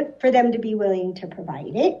you for them to be willing to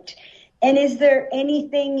provide it? And is there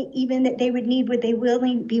anything even that they would need, would they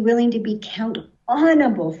be willing to be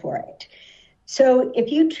accountable for it? So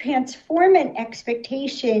if you transform an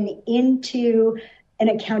expectation into an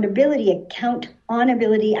accountability,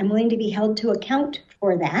 account-onability, I'm willing to be held to account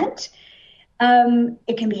for that,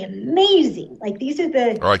 it can be amazing. Like these are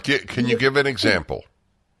the... All right, can you give an example?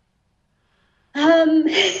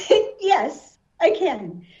 Yes, I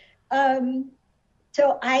can.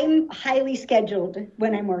 So I'm highly scheduled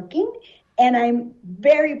when I'm working. And I'm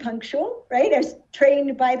very punctual, right? I was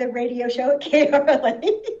trained by the radio show at KRLA.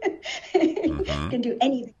 Can do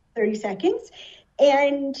anything in 30 seconds.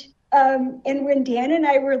 And when Dan and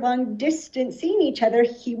I were long distance seeing each other,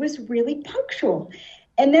 he was really punctual.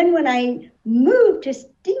 And then when I moved to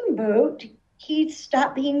Steamboat, he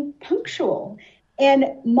stopped being punctual. And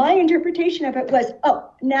my interpretation of it was,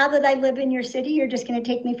 now that I live in your city, you're just going to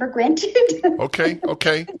take me for granted.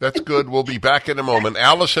 Okay. That's good. We'll be back in a moment.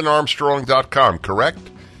 AllisonArmstrong.com, correct?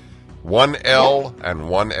 1 L and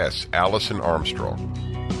 1 S. Allison Armstrong.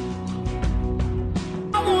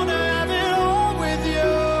 I wanna have it all with you.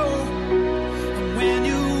 When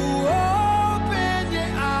you open your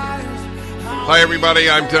eyes. Hi,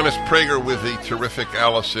 everybody. I'm Dennis Prager with the terrific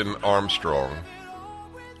Allison Armstrong.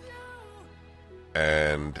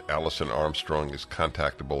 And Allison Armstrong is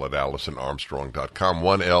contactable at AllisonArmstrong.com.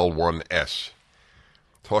 1 L, 1 S.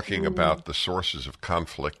 Talking about the sources of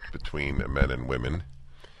conflict between men and women.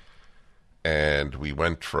 And we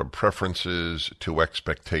went from preferences to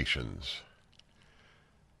expectations.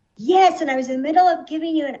 Yes, and I was in the middle of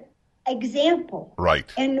giving you an example.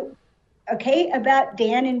 Right. And about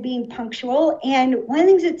Dan and being punctual. And one of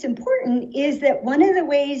the things that's important is that one of the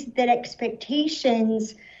ways that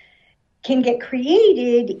expectations can get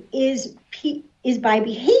created is by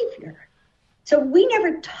behavior. So we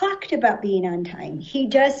never talked about being on time. He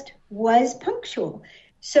just was punctual.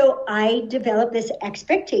 So I developed this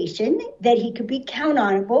expectation that he could be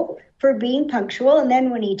countable for being punctual. And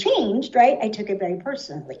then when he changed, right, I took it very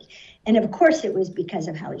personally. And of course it was because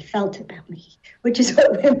of how he felt about me, which is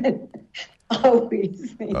what women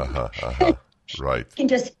always think. Right. You can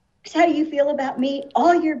just, how you feel about me,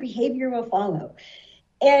 all your behavior will follow.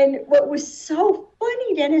 And what was so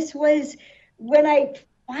funny, Dennis, was when I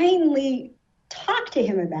finally talked to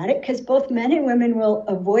him about it, because both men and women will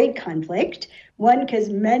avoid conflict. One, because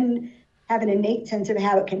men have an innate sense of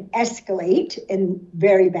how it can escalate and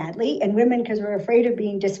very badly, and women because we're afraid of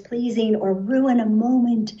being displeasing or ruin a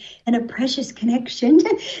moment and a precious connection.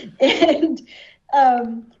 And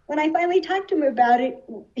when I finally talked to him about it,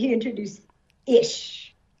 he introduced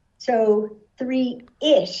ish. So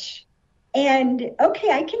 3-ish. And okay,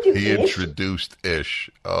 I can do He ish. introduced ish.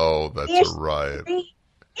 Oh, that's Ish, a riot.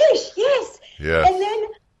 Ish, yes. Yes. And then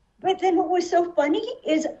then what was so funny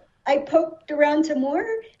is I poked around some more,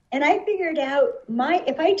 and I figured out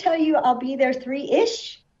if I tell you I'll be there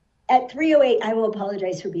 3-ish, at 3:08, I will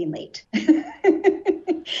apologize for being late.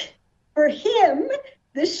 For him,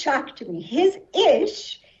 this shocked me. His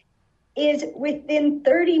ish is within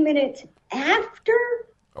 30 minutes after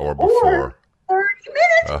or before. Or 30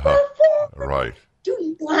 minutes before. Right.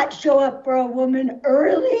 Do not show up for a woman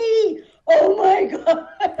early. Oh, my God.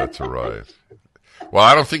 That's right. Well,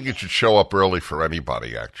 I don't think you should show up early for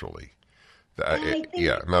anybody, actually.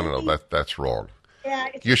 That's wrong. Yeah,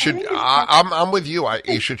 you should. I'm with you.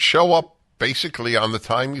 You should show up basically on the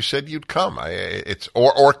time you said you'd come.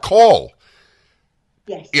 Or call.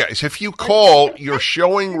 Yes. Yes. If you call, you're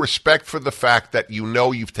showing respect for the fact that you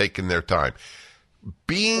know you've taken their time.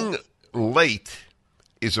 Being late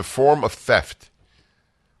is a form of theft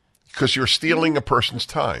because you're stealing a person's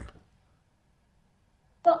time.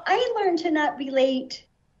 Well, I learned to not be late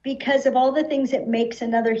because of all the things it makes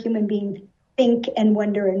another human being think and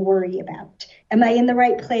wonder and worry about. Am I in the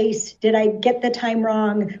right place? Did I get the time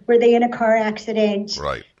wrong? Were they in a car accident?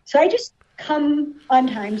 Right. So I just come on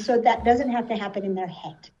time so that doesn't have to happen in their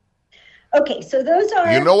head. Okay, so those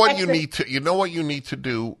are... You know what you need to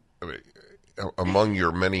do among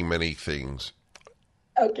your many, many things.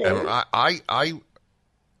 Okay. And I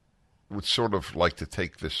would sort of like to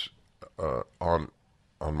take this on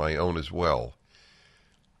my own as well.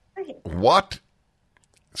 Right.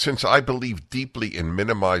 Since I believe deeply in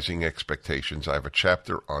minimizing expectations, I have a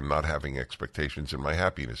chapter on not having expectations in my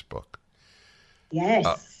happiness book.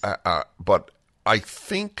 Yes. But I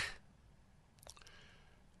think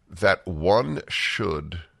that one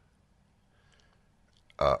should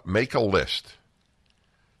make a list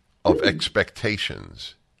of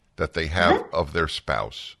expectations that they have of their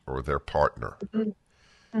spouse or their partner.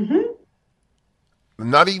 Mm-hmm.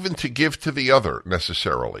 Not even to give to the other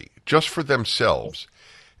necessarily, just for themselves.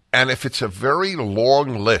 And if it's a very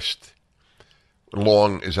long list,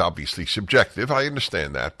 long is obviously subjective, I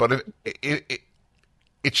understand that, but it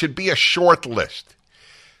should be a short list.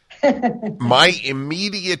 My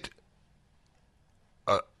immediate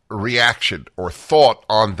reaction or thought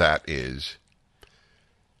on that is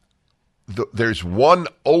there's one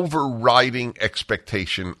overriding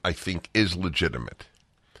expectation I think is legitimate.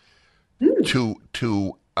 To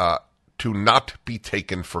not be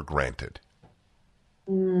taken for granted.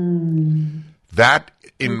 That,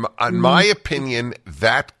 in my opinion,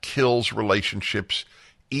 that kills relationships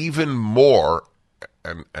even more,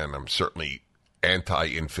 and I'm certainly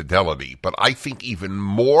anti-infidelity, but I think even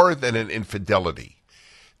more than an infidelity,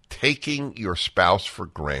 taking your spouse for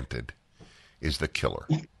granted is the killer.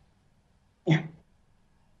 Yeah.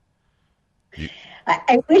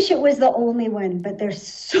 I wish it was the only one, but there's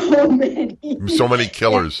so many. So many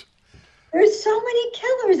killers. There's so many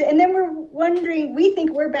killers. And then we're wondering, we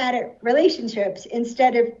think we're bad at relationships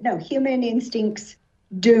instead of, human instincts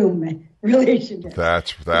doom relationships.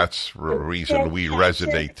 That's the reason we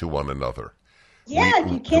resonate to one another. Yeah,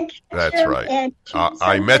 you can't catch That's right.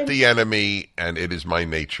 I met the enemy, and it is my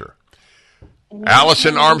nature.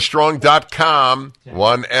 AlisonArmstrong.com,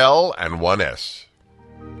 one L and one S.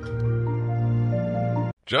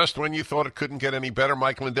 Just when you thought it couldn't get any better,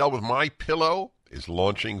 Mike Lindell with MyPillow is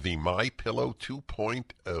launching the MyPillow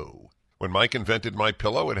 2.0. When Mike invented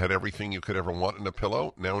MyPillow, it had everything you could ever want in a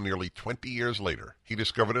pillow. Now, nearly 20 years later, he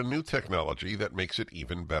discovered a new technology that makes it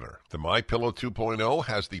even better. The MyPillow 2.0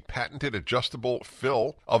 has the patented adjustable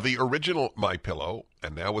fill of the original MyPillow,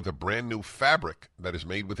 and now with a brand new fabric that is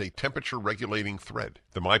made with a temperature-regulating thread.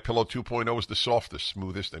 The MyPillow 2.0 is the softest,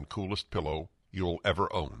 smoothest, and coolest pillow you'll ever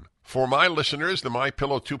own. For my listeners, the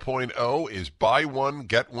MyPillow 2.0 is buy one,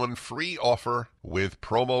 get one free offer with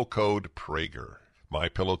promo code Prager.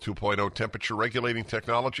 MyPillow 2.0 temperature regulating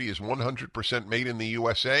technology is 100% made in the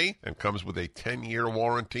USA and comes with a 10-year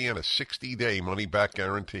warranty and a 60-day money-back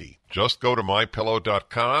guarantee. Just go to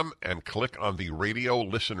MyPillow.com and click on the radio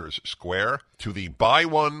listeners square to the buy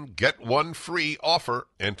one, get one free offer.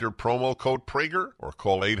 Enter promo code Prager or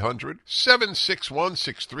call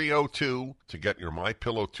 800-761-6302 to get your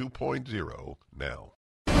MyPillow 2.0 now.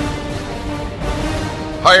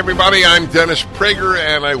 Hi, everybody. I'm Dennis Prager,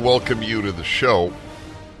 and I welcome you to the show.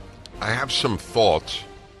 I have some thoughts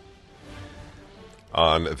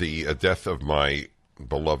on the death of my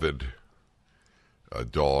beloved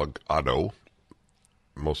dog, Otto,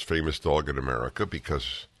 most famous dog in America,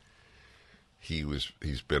 because he's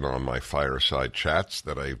been on my fireside chats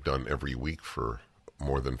that I've done every week for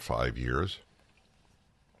more than 5 years.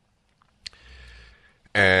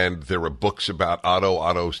 And there are books about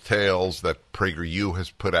Otto's Tales that PragerU has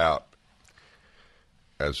put out.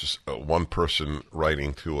 as one person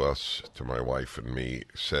writing to us, to my wife and me,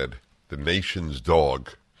 said, the nation's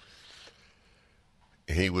dog.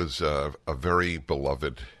 He was a very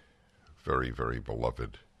beloved, very, very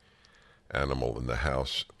beloved animal in the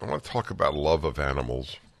house. I want to talk about love of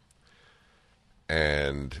animals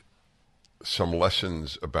and some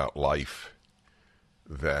lessons about life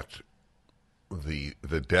that the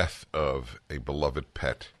death of a beloved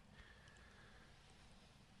pet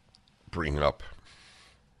bring up.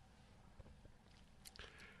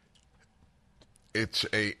 It's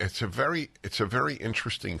a very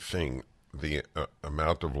interesting thing, the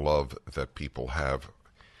amount of love that people have.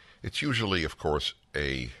 It's usually, of course,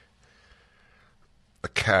 a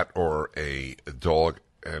cat or a dog,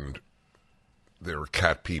 and there are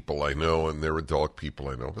cat people I know, and there are dog people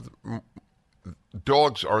I know. But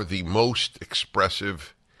dogs are the most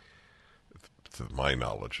expressive, to my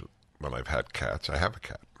knowledge. When I've had cats, I have a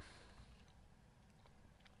cat.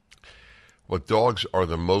 But dogs are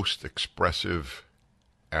the most expressive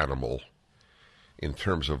animal in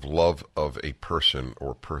terms of love of a person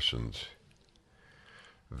or persons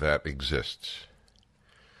that exists.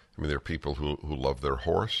 I mean, there are people who love their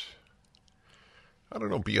horse. I don't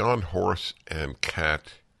know, beyond horse and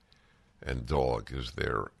cat and dog, is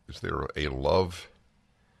there a love?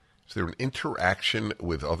 Is there an interaction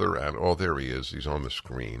with other animals? Oh, there he is. He's on the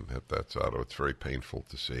screen. That's Otto. It's very painful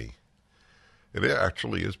to see. It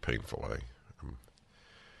actually is painful.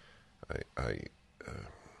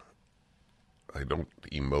 I don't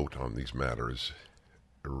emote on these matters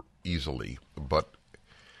easily, but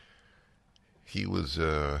he was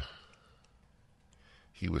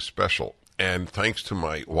special. And thanks to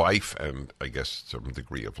my wife, and I guess some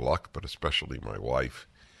degree of luck, but especially my wife,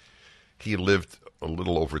 he lived a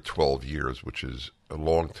little over 12 years, which is a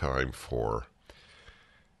long time for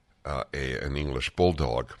an English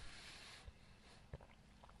bulldog.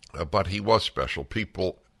 But he was special.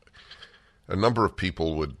 A number of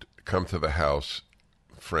people would come to the house,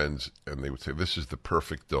 friends, and they would say, this is the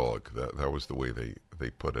perfect dog. That was the way they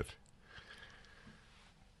put it.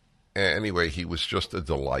 Anyway, he was just a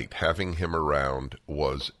delight. Having him around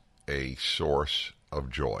was a source of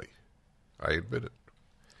joy. I admit it.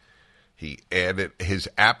 He added, his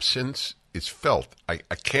absence is felt. I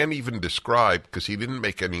can't even describe, because he didn't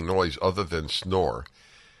make any noise other than snore.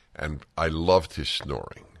 And I loved his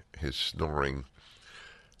snoring. His snoring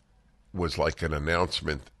was like an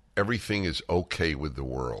announcement. Everything is okay with the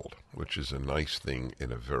world, which is a nice thing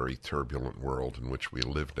in a very turbulent world in which we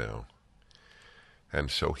live now.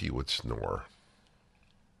 And so he would snore.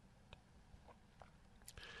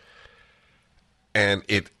 And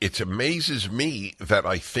it amazes me that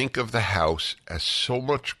I think of the house as so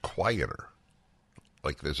much quieter,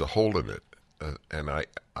 like there's a hole in it. And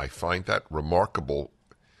I find that remarkable,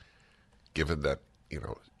 given that, it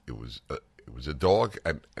was a dog,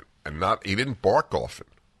 and he didn't bark often.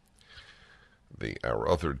 Our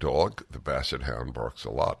other dog, the Basset Hound, barks a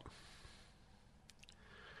lot.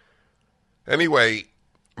 Anyway,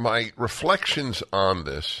 my reflections on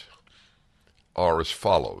this are as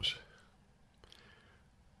follows.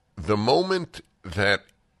 The moment that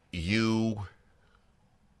you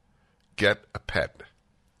get a pet,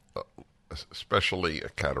 especially a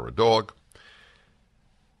cat or a dog,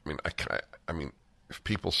 I mean, if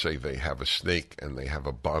people say they have a snake and they have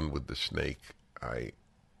a bond with the snake, I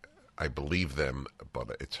believe them,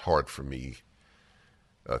 but it's hard for me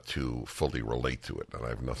to fully relate to it, and I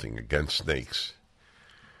have nothing against snakes.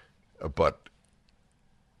 But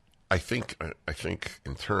I think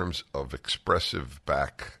in terms of expressions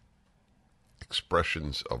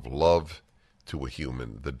of love to a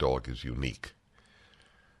human, the dog is unique.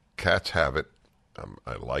 Cats have it.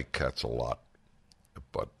 I like cats a lot,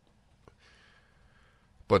 but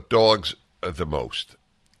dogs are the most.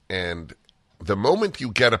 And the moment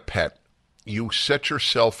you get a pet, you set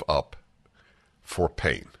yourself up for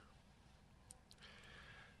pain.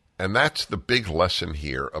 And that's the big lesson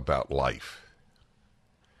here about life.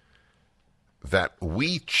 That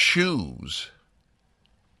we choose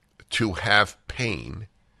to have pain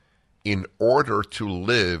in order to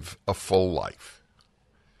live a full life.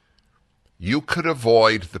 You could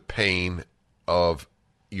avoid the pain of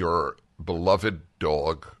your beloved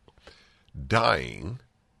dog dying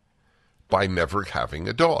by never having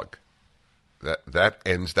a dog. That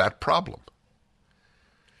ends that problem.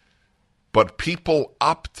 But people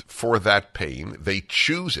opt for that pain. They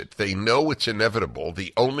choose it. They know it's inevitable.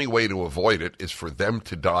 The only way to avoid it is for them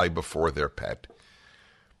to die before their pet.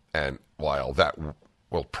 And while that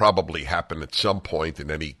will probably happen at some point in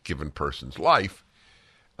any given person's life,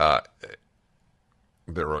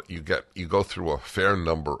 you go through a fair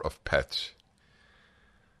number of pets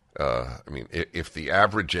If the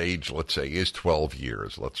average age, let's say, is 12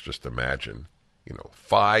 years, let's just imagine,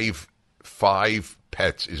 five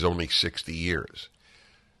pets is only 60 years.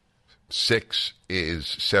 6 is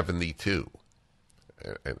 72.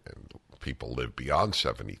 And people live beyond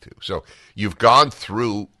 72. So you've gone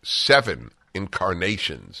through 7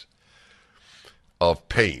 incarnations of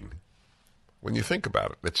pain. When you think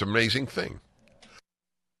about it, it's an amazing thing.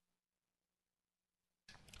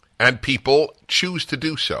 And people choose to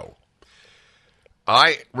do so.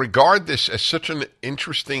 I regard this as such an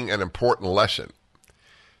interesting and important lesson.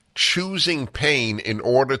 Choosing pain in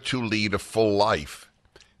order to lead a full life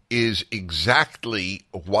is exactly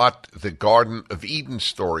what the Garden of Eden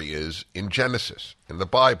story is in Genesis, in the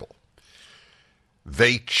Bible.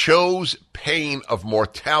 They chose pain of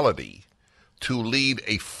mortality to lead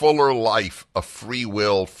a fuller life of free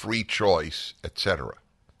will, free choice, etc.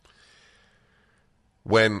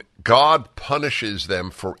 When God punishes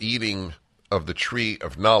them for eating of the tree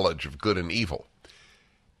of knowledge of good and evil,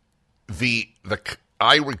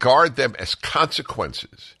 I regard them as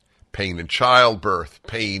consequences. Pain in childbirth,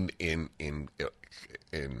 pain in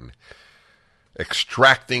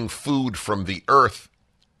extracting food from the earth.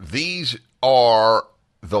 These are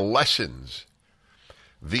the lessons.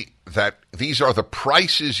 These are the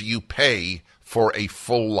prices you pay for a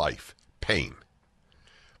full life. Pain.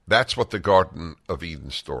 That's what the Garden of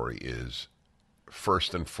Eden story is,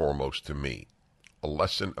 first and foremost to me. A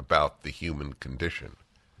lesson about the human condition.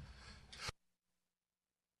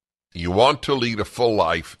 You want to lead a full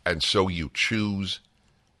life, and so you choose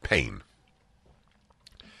pain.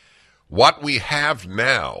 What we have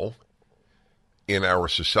now in our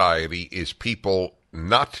society is people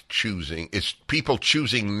choosing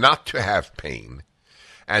not to have pain,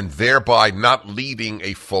 and thereby not leading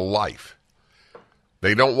a full life.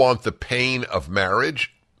 They don't want the pain of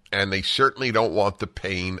marriage, and they certainly don't want the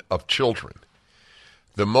pain of children.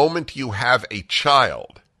 The moment you have a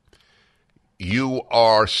child, you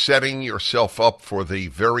are setting yourself up for the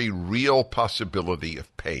very real possibility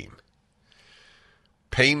of pain.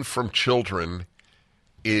 Pain from children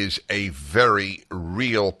is a very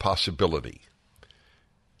real possibility.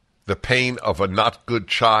 The pain of a not good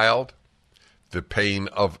child, the pain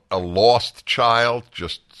of a lost child,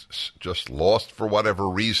 just lost for whatever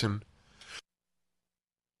reason.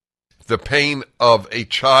 The pain of a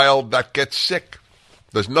child that gets sick.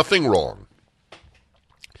 There's nothing wrong.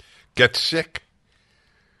 Gets sick.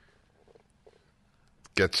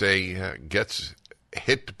 Gets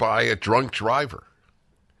hit by a drunk driver.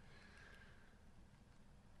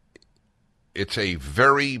 It's a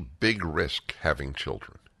very big risk having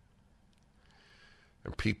children.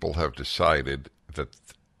 And people have decided that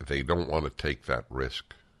they don't want to take that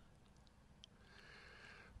risk.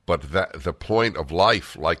 But the point of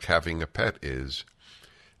life, like having a pet, is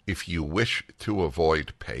if you wish to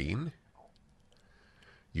avoid pain,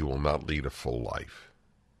 you will not lead a full life.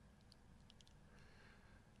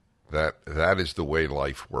 That is the way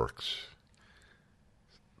life works.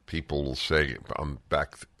 People will say, I'm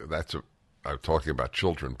talking about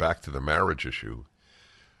children, back to the marriage issue.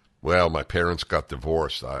 Well, my parents got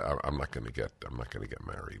divorced. I'm not going to get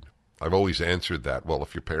married. I've always answered that. Well,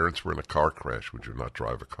 if your parents were in a car crash, would you not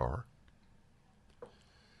drive a car?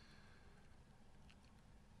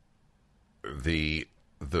 The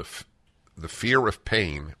fear of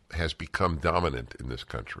pain has become dominant in this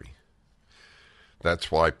country.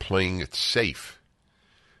 That's why playing it safe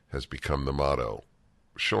has become the motto.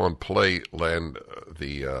 Sean, land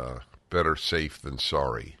the better safe than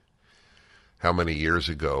sorry. How many years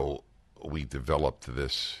ago we developed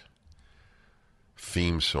this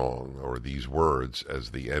theme song or these words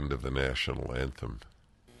as the end of the national anthem.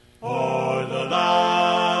 For the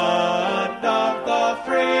land of the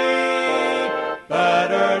free,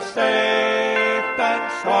 better safe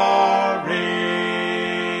than sorry.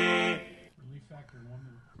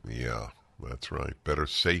 Yeah, that's right. Better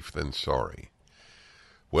safe than sorry.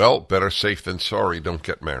 Well, better safe than sorry, don't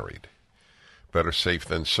get married. Better safe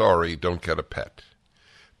than sorry, don't get a pet.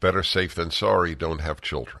 Better safe than sorry, don't have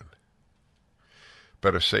children.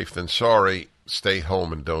 Better safe than sorry, stay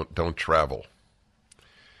home and don't travel.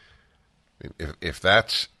 If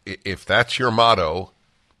that's your motto,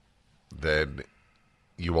 then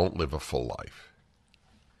you won't live a full life.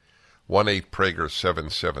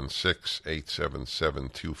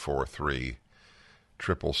 1-8-Prager-776-877-243,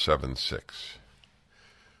 777-76.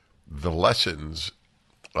 The lessons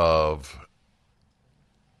of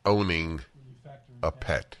owning a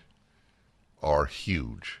pet are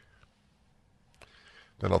huge.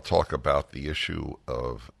 Then I'll talk about the issue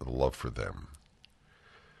of love for them.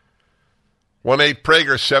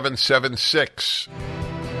 1-8-Prager-776.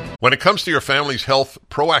 When it comes to your family's health,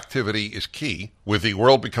 proactivity is key. With the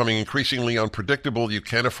world becoming increasingly unpredictable, you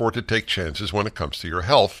can't afford to take chances when it comes to your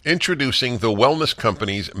health. Introducing the Wellness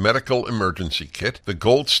Company's Medical Emergency Kit, the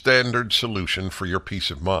gold standard solution for your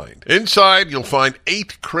peace of mind. Inside, you'll find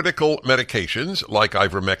 8 critical medications like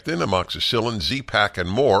ivermectin, amoxicillin, Z-Pak,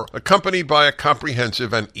 and more, accompanied by a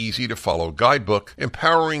comprehensive and easy-to-follow guidebook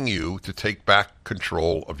empowering you to take back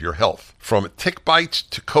control of your health. From tick bites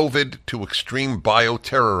to COVID to extreme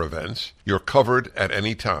bioterror events, you're covered at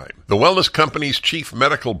any time. The Wellness Company's Chief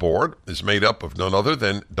Medical Board is made up of none other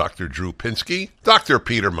than Dr. Drew Pinsky, Dr.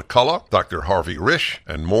 Peter McCullough, Dr. Harvey Risch,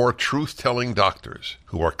 and more truth-telling doctors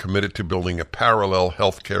who are committed to building a parallel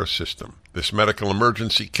healthcare system. This medical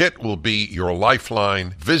emergency kit will be your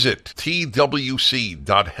lifeline. Visit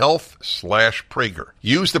twc.health/Prager.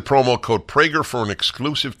 Use the promo code Prager for an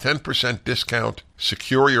exclusive 10% discount.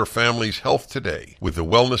 Secure your family's health today with the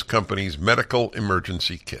Wellness Company's Medical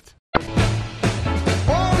Emergency Kit.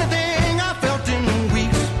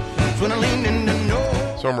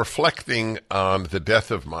 So I'm reflecting on the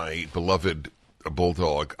death of my beloved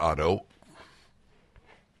bulldog, Otto.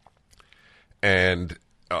 And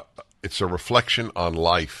it's a reflection on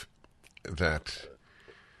life that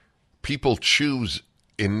people choose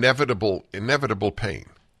inevitable pain.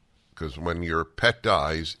 Because when your pet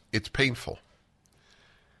dies, it's painful.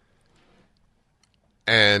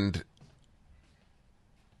 And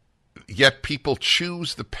yet people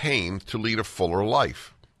choose the pain to lead a fuller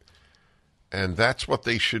life. And that's what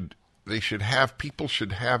they should have. People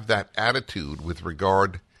should have that attitude with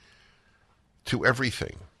regard to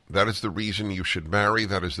everything. That is the reason you should marry.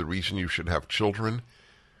 That is the reason you should have children.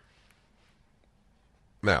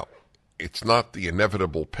 Now, it's not the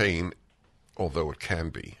inevitable pain, although it can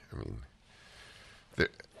be. I mean,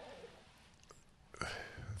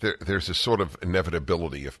 there's a sort of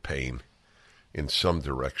inevitability of pain in some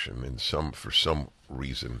direction, for some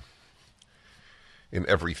reason, in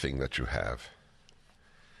everything that you have.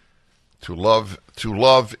 To love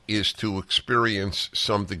is to experience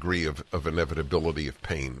some degree of inevitability of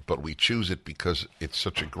pain, but we choose it because it's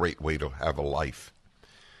such a great way to have a life.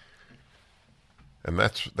 And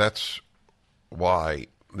that's why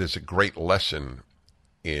there's a great lesson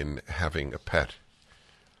in having a pet,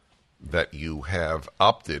 that you have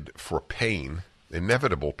opted for pain,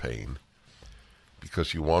 inevitable pain,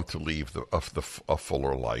 because you want to leave a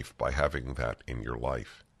fuller life by having that in your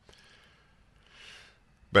life.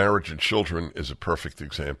 Marriage and children is a perfect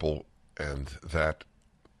example, and that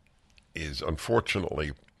is,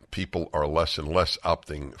 unfortunately, people are less and less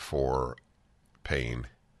opting for pain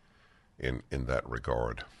in that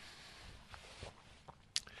regard.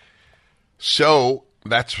 So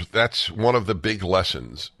that's one of the big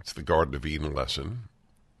lessons. It's the Garden of Eden lesson.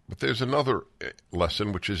 But there's another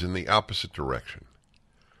lesson which is in the opposite direction.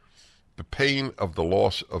 The pain of the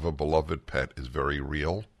loss of a beloved pet is very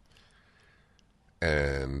real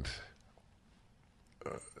and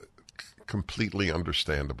completely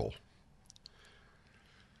understandable.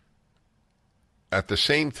 At the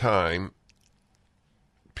same time,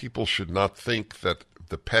 people should not think that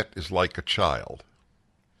the pet is like a child.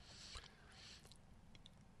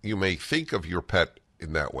 You may think of your pet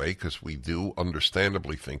in that way because we do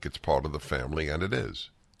understandably think it's part of the family, and it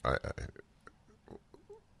is.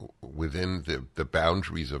 Within the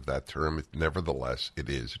boundaries of that term, nevertheless, it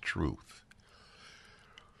is truth.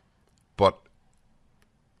 But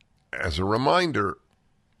as a reminder,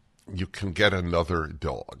 you can get another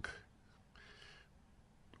dog,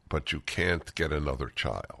 but you can't get another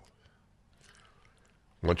child.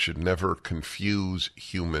 One should never confuse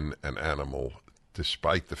human and animal,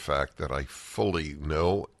 despite the fact that I fully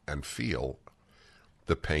know and feel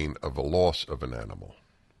the pain of the loss of an animal.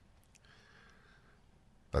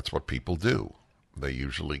 That's what people do. They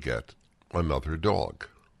usually get another dog.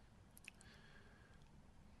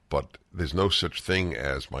 But there's no such thing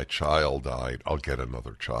as my child died, I'll get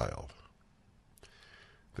another child.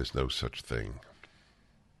 There's no such thing.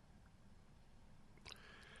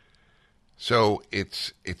 So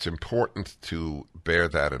it's important to bear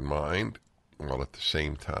that in mind, while at the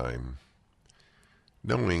same time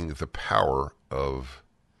knowing the power of,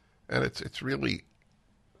 and it's really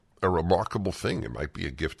a remarkable thing. It might be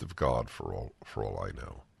a gift of God for all I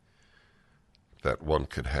know, that one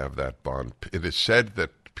could have that bond. It is said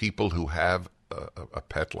that people who have a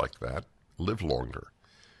pet like that live longer,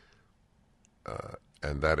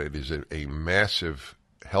 and that it is a massive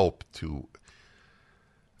help to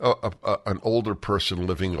an older person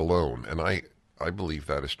living alone. And I believe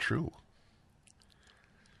that is true.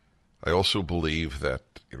 I also believe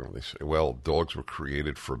that, they say, well, dogs were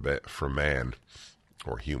created for man,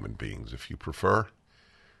 or human beings, if you prefer.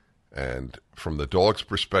 And from the dog's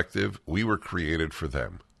perspective, we were created for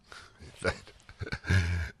them.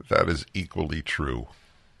 That is equally true.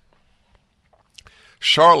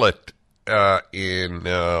 Charlotte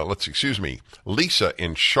Lisa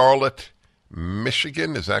in Charlotte,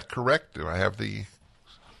 Michigan. Is that correct? Do I have the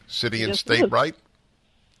city and state right?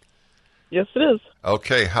 Yes, it is.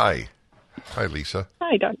 Okay, hi. Hi, Lisa.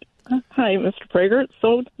 Hi, Doctor. Hi, Mr. Prager. It's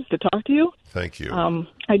so nice to talk to you. Thank you.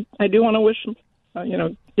 I do want to wish,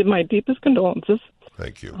 give my deepest condolences.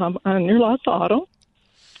 Thank you. On your loss, Otto.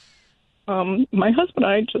 My husband and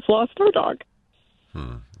I just lost our dog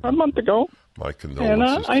a month ago. My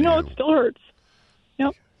condolences. And I know it still hurts.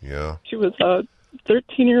 Yep. Yeah. She was a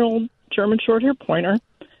 13-year-old German Shorthair Pointer,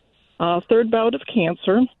 third bout of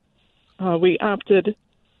cancer. We opted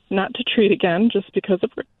not to treat again just because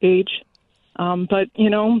of her age. But,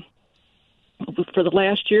 for the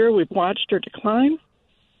last year, we've watched her decline,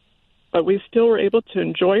 but we still were able to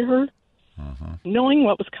enjoy her, knowing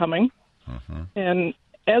what was coming. And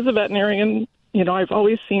as a veterinarian, I've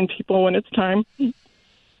always seen people when it's time,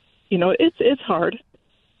 it's hard.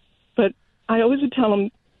 But I always would tell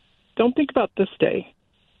them, don't think about this day.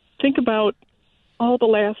 Think about all the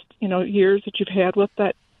last, years that you've had with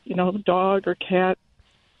that, dog or cat,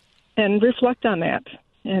 and reflect on that.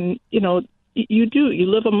 And, you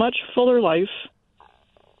live a much fuller life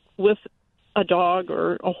with a dog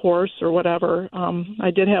or a horse or whatever.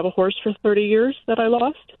 I did have a horse for 30 years that I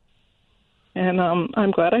lost. And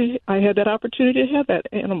I'm glad I had that opportunity to have that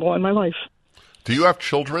animal in my life. Do you have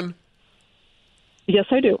children? Yes,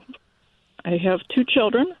 I do. I have 2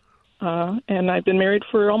 children, and I've been married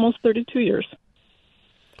for almost 32 years.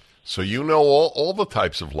 So you know all the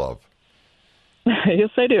types of love. Yes,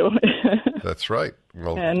 I do. That's right.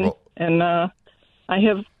 And I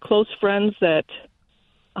have close friends that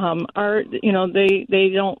are, they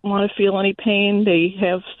don't want to feel any pain. They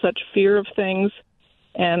have such fear of things.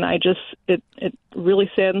 And it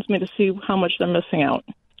really saddens me to see how much they're missing out.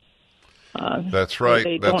 That's right.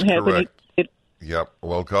 They That's don't have correct. any. Yep.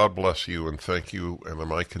 Well, God bless you and thank you, and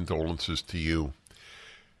my condolences to you.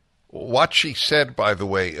 What she said, by the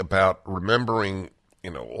way, about remembering,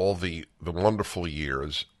 all the wonderful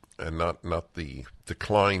years and not the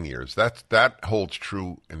decline years, that holds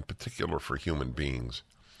true in particular for human beings.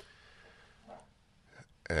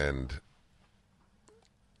 And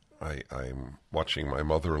I'm watching my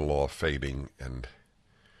mother-in-law fading, and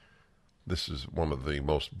this is one of the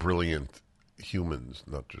most brilliant humans,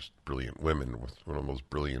 not just brilliant women, one of the most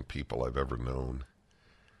brilliant people I've ever known.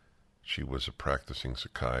 She was a practicing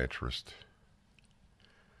psychiatrist,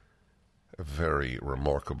 a very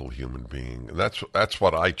remarkable human being. And that's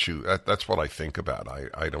what I choose. That's what I think about.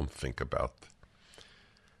 I don't think about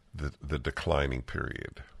the declining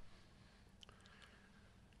period.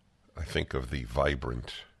 I think of the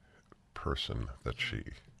vibrant person that she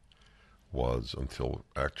was until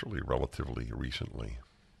actually relatively recently.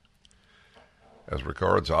 As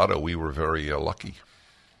regards Otto, we were very lucky.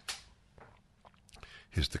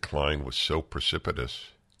 His decline was so precipitous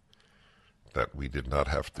that we did not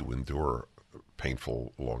have to endure a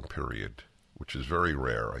painful long period, which is very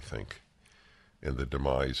rare, I think, in the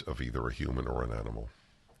demise of either a human or an animal.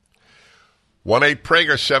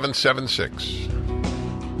 1-8-PRAGER-776.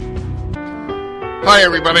 Hi,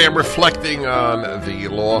 everybody. I'm reflecting on the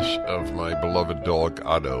loss of my beloved dog,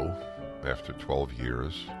 Otto, after 12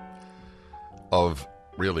 years of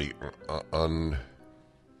really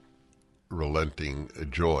unrelenting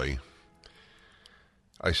joy.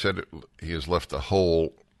 I said he has left a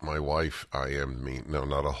hole, my wife,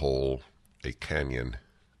 not a hole, a canyon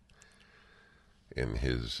in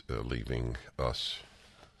his leaving us.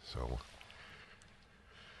 So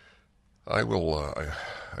I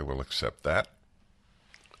will accept that.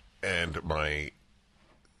 And my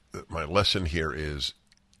lesson here is,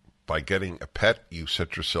 by getting a pet, you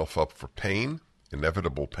set yourself up for pain,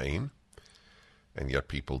 inevitable pain, and yet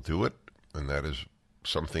people do it, and that is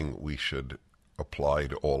something we should apply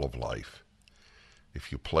to all of life.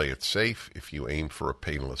 If you play it safe, if you aim for a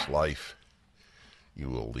painless life, you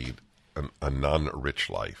will lead a non-rich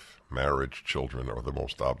life. Marriage, children are the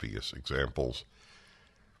most obvious examples.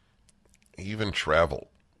 Even travel.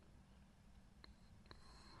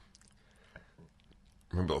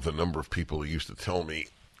 Remember the number of people who used to tell me,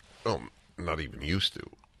 not even used to,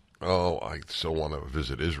 I so want to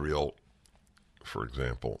visit Israel, for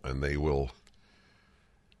example, and they will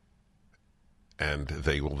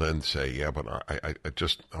then say, yeah, but I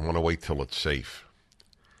want to wait till it's safe.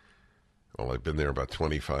 Well, I've been there about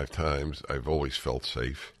 25 times. I've always felt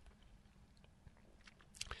safe.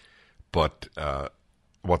 But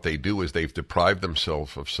what they do is they've deprived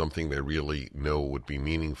themselves of something they really know would be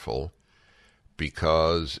meaningful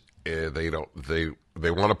because they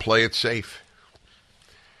want to play it safe.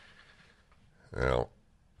 Well,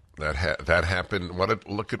 that happened.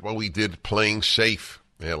 Look at what we did playing safe.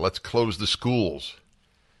 Yeah, let's close the schools.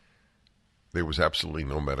 There was absolutely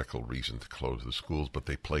no medical reason to close the schools, but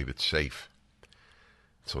they played it safe.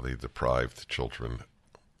 So they deprived children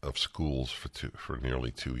of schools for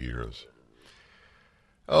nearly 2 years.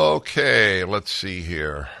 Okay, let's see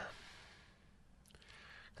here.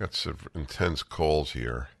 Got some intense calls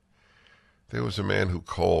here. There was a man who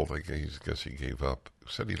called. I guess he gave up.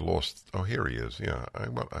 Said he lost. Oh, here he is. Yeah, I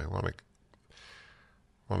want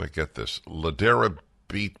to get this. Ladera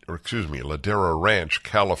Ranch,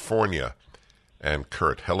 California, and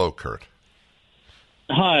Kurt. Hello, Kurt.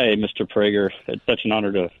 Hi, Mr. Prager. It's such an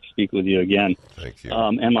honor to speak with you again. Thank you.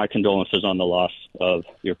 And my condolences on the loss of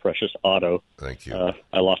your precious Otto. Thank you.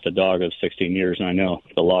 I lost a dog of 16 years, and I know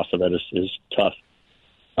the loss of that is tough.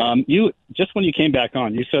 You just when you came back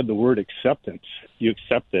on, you said the word acceptance. You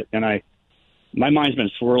accept it, and my mind's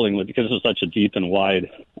been swirling with because this is such a deep and wide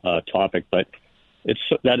topic. But it's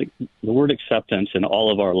that the word acceptance in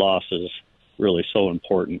all of our losses really so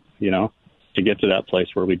important. To get to that place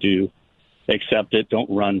where we do accept it, don't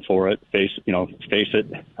run for it, face it,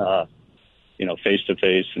 face to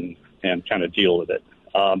face, and kind of deal with it.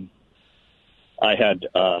 I had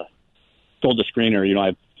told the screener,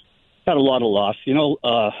 I've had a lot of loss,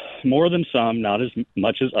 more than some, not as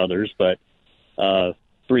much as others, but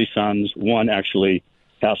 3 sons. One actually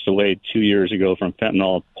passed away 2 years ago from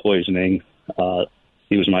fentanyl poisoning.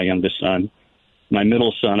 He was my youngest son. My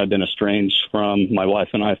middle son, I've been estranged from my wife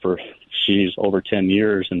and I for, over 10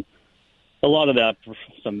 years. And a lot of that,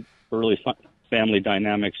 some early family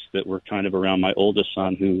dynamics that were kind of around my oldest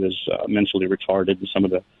son, who is mentally retarded, and some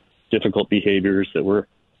of the difficult behaviors that were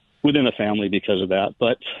within the family because of that.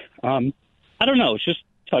 But I don't know. It's just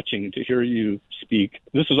touching to hear you speak.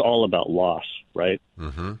 This is all about loss, right?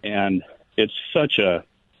 Mm-hmm. And it's such a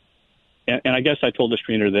and I guess I told the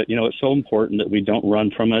screener that, it's so important that we don't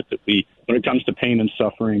run from it, that when it comes to pain and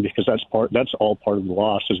suffering, because that's all part of the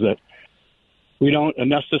loss, is that we don't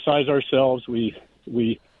anesthetize ourselves. We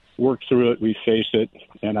work through it. We face it.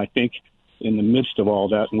 And I think in the midst of all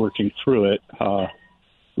that and working through it,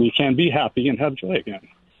 we can be happy and have joy again.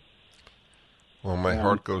 Well, my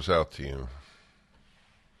heart goes out to you.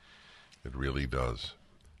 It really does.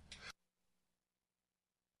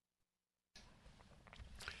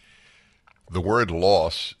 The word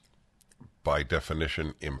loss, by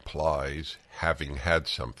definition, implies having had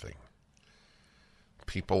something.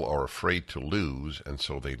 People are afraid to lose, and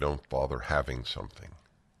so they don't bother having something.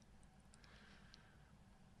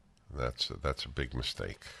 That's a big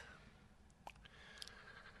mistake.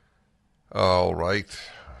 All right.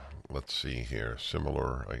 Let's see here.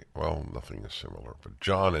 Nothing is similar. But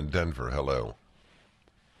John in Denver, hello.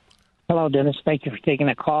 Hello, Dennis. Thank you for taking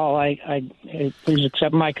a call. Please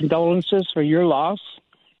accept my condolences for your loss.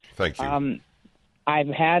 Thank you. I've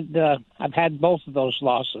had both of those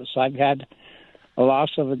losses. I've had a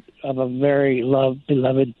loss of a very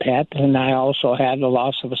beloved pet, and I also had the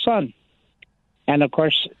loss of a son. And of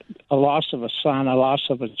course, a loss of a son, a loss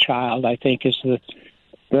of a child, I think is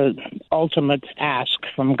the ultimate ask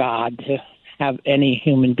from God to have any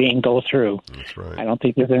human being go through. That's right. I don't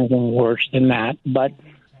think there's anything worse than that. But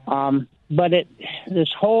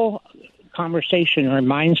this whole conversation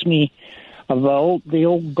reminds me of the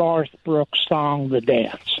old Garth Brooks song, "The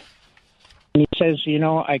Dance." And he says,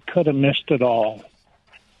 I could have missed it all,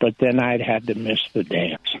 but then I'd had to miss the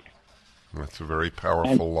dance. That's a very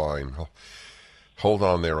powerful line. Hold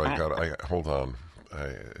on there. Hold on.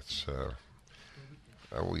 I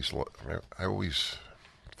always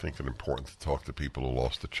think it important to talk to people who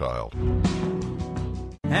lost a child.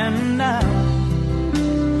 And now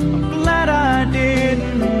I'm glad I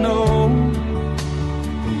didn't know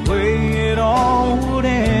the way it all would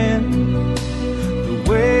end, the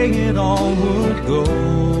way it all would go.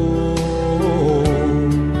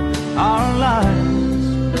 Our lives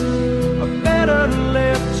are better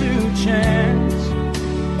left to chance.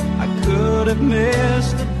 I could have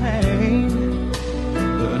missed the pain,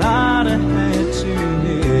 but I'd have had to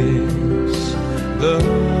miss the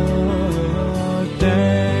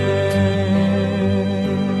dance.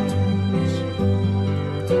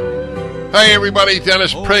 Hey everybody,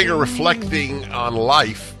 Dennis Prager reflecting on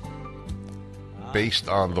life based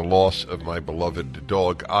on the loss of my beloved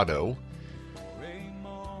dog Otto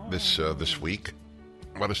this week.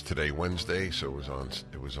 What is today? Wednesday, so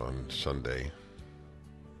it was on Sunday.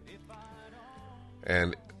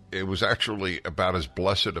 And it was actually about as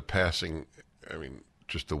blessed a passing,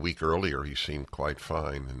 just a week earlier, he seemed quite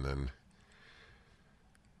fine, and then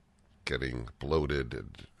getting bloated.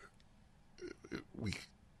 And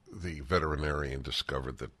the veterinarian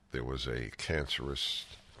discovered that there was a cancerous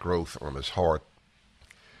growth on his heart,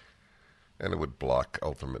 and it would block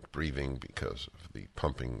ultimate breathing because of the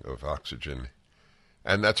pumping of oxygen.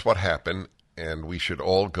 And that's what happened, and we should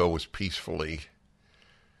all go as peacefully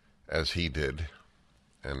as he did,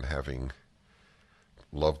 and having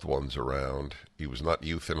loved ones around. He was not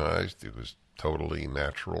euthanized. It was totally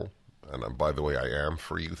natural. And by the way, I am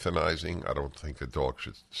for euthanizing. I don't think a dog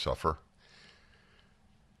should suffer.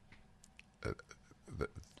 The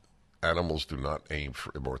animals do not aim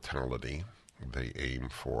for immortality. They aim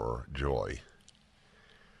for joy.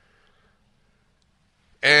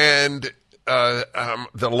 And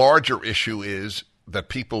the larger issue is that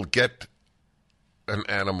people get an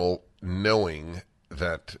animal knowing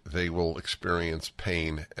that they will experience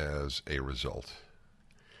pain as a result.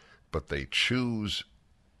 But they choose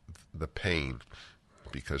the pain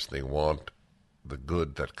because they want the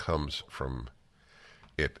good that comes from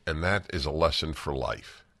it. And that is a lesson for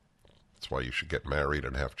life. That's why you should get married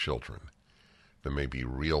and have children. There may be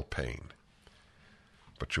real pain,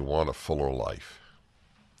 but you want a fuller life.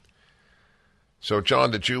 So, John,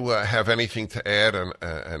 did you have anything to add?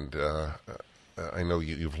 And I know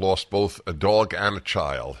you've lost both a dog and a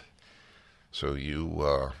child, so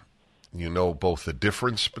you know both the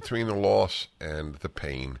difference between the loss and the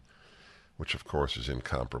pain, which of course is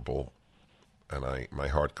incomparable. And my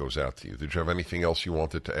heart goes out to you. Did you have anything else you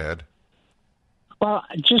wanted to add? Well,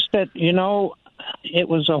 just that, it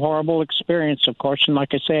was a horrible experience, of course. And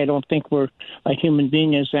like I say, I don't think a human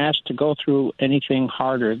being is asked to go through anything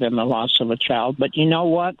harder than the loss of a child. But you know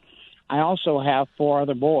what? I also have 4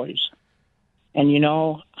 other boys. And,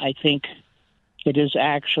 I think it has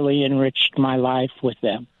actually enriched my life with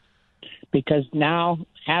them. Because now,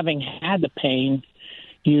 having had the pain,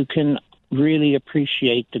 you can really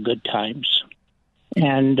appreciate the good times.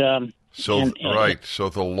 And so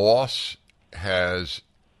the loss has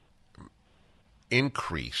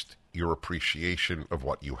increased your appreciation of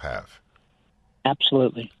what you have.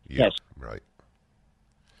 Absolutely. Yeah, yes. Right.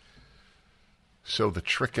 So the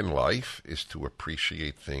trick in life is to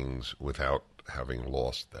appreciate things without having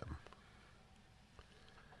lost them.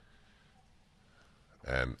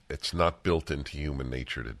 And it's not built into human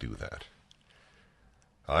nature to do that.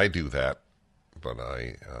 I do that, but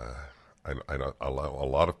I don't, a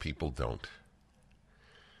lot of people don't.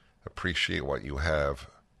 Appreciate what you have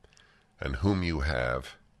and whom you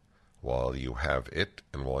have while you have it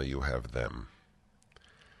and while you have them.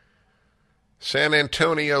 San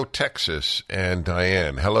Antonio, Texas, and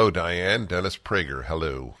Diane. Hello, Diane. Dennis Prager,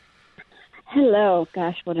 hello. Hello.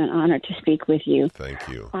 Gosh, what an honor to speak with you. Thank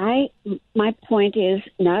you. My point is,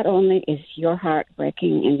 not only is your heart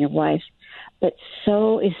breaking and your wife's, but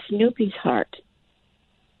so is Snoopy's heart.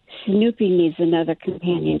 Snoopy needs another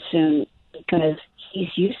companion soon because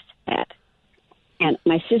he's used to that. And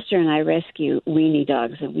my sister and I rescue weenie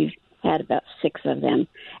dogs, and we've had about 6 of them.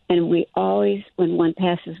 And we always, when one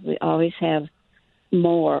passes, we always have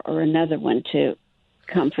more or another one to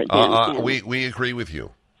comfort them. We agree with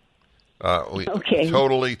you. We okay.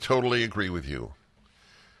 Totally agree with you.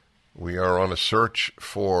 We are on a search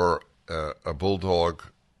for a bulldog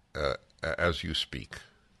as you speak.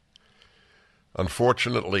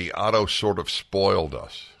 Unfortunately, Otto sort of spoiled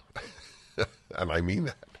us. And I mean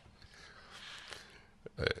that.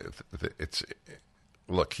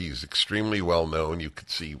 Look, he's extremely well known. You could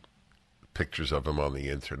see pictures of him on the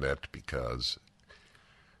internet because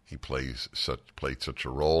he played such a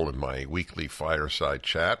role in my weekly fireside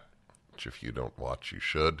chat, which if you don't watch, you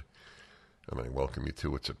should. And I welcome you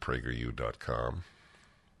to it. It's at PragerU.com.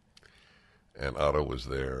 And Otto was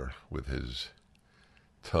there with his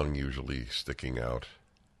tongue usually sticking out.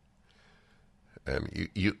 And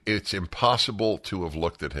it's impossible to have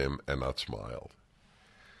looked at him and not smiled.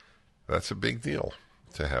 That's a big deal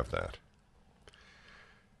to have that.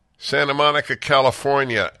 Santa Monica,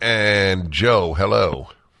 California, and Joe, hello.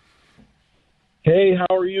 Hey, how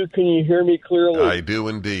are you? Can you hear me clearly? I do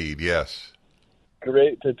indeed, yes.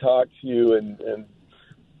 Great to talk to you, and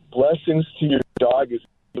blessings to your dog as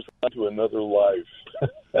to another life.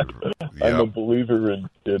 I'm a believer in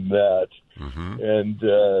that. Mm-hmm.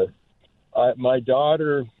 And my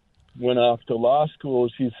daughter went off to law school.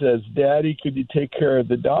 She says, "Daddy, could you take care of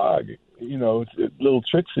the dog? Little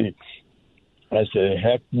Trixie." I said,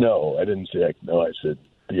 "Heck no." I didn't say heck no. I said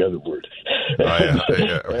the other word.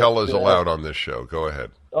 Hell is allowed on this show. Go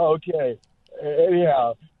ahead. Okay.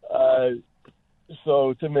 Anyhow,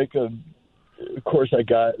 so of course,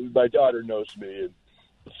 my daughter knows me, and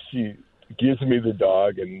she gives me the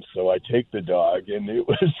dog, and so I take the dog, and it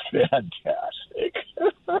was fantastic.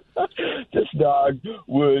 This dog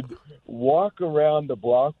would walk around the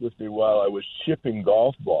block with me while I was chipping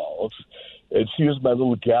golf balls, and she was my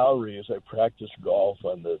little gallery as I practiced golf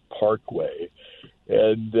on the parkway.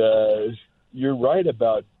 And you're right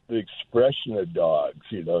about the expression of dogs.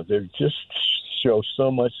 You know, they just show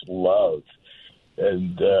so much love.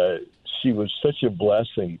 And she was such a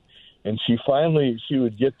blessing. And she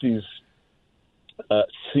would get these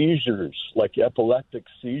seizures, like epileptic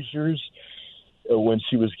seizures, when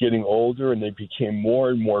she was getting older, and they became more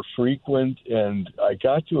and more frequent. And I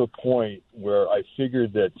got to a point where I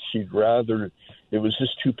figured that she'd rather, it was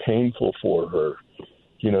just too painful for her,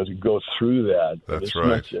 you know, to go through that. That's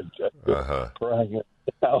right. Crying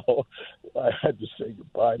out, I had to say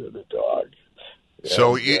goodbye to the dog.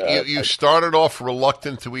 So And, you started off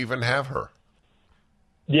reluctant to even have her.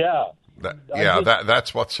 Yeah.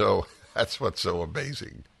 That's what's so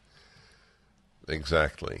amazing.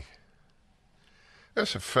 Exactly.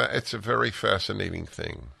 It's a very fascinating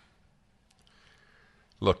thing.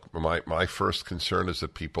 Look, my first concern is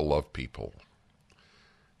that people love people.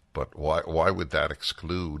 But why would that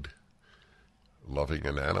exclude loving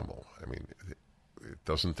an animal? I mean, it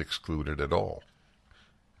doesn't exclude it at all.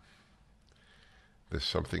 There's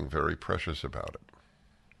something very precious about it.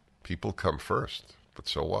 People come first, but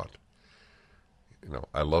so what? You know,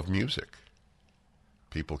 I love music.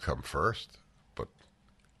 People come first, but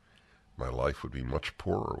my life would be much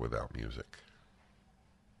poorer without music.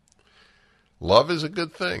 Love is a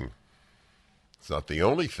good thing. It's not the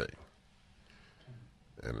only thing.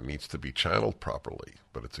 And it needs to be channeled properly,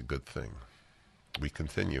 but it's a good thing. We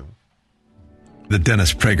continue. The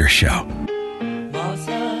Dennis Prager Show.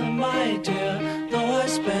 Martha, my dear, though I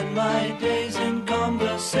spend my days in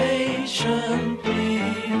conversation,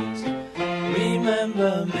 please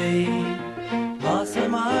remember me. Martha,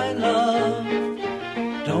 my love,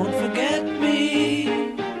 don't forget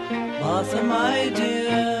me. Martha, my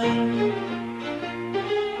dear,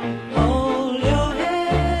 hold your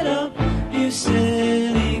head up, you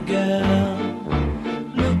silly girl.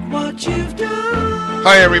 Look what you've done.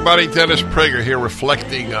 Hi, everybody. Dennis Prager here,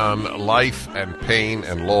 reflecting on life and pain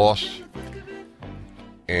and loss,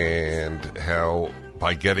 and how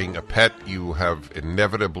by getting a pet you have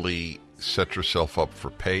inevitably set yourself up for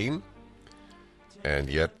pain, and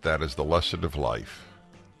yet that is the lesson of life.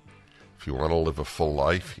 If you want to live a full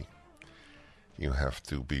life, you have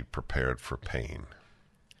to be prepared for pain.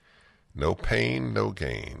 No pain, no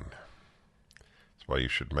gain. That's why you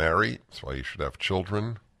should marry. That's why you should have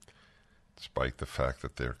children, despite the fact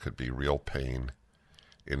that there could be real pain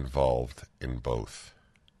involved in both.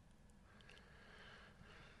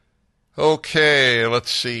 Okay,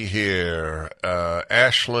 let's see here.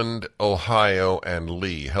 Ashland, Ohio, and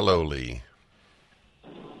Lee. Hello, Lee.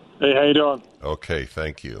 Hey, how you doing? Okay,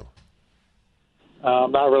 thank you.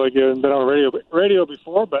 Not really good. Been on radio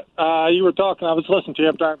before, but you were talking. I was listening to you.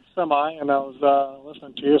 I'm driving semi, and I was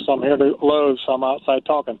listening to you, so I'm here to Lowe's, so I'm outside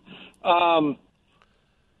talking.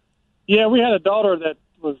 Yeah, we had a daughter that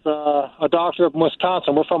was a doctor from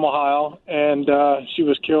Wisconsin. We're from Ohio, and she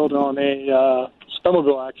was killed on a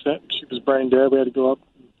snowmobile accident. She was brain dead. We had to go up,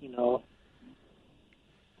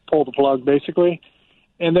 pull the plug, basically.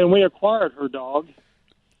 And then we acquired her dog.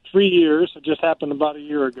 3 years. It just happened about a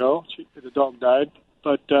year ago. The dog died.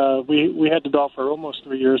 But we had the dog for almost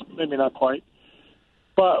 3 years, maybe not quite.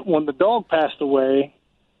 But when the dog passed away,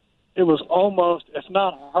 it was almost, if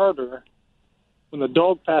not harder, when the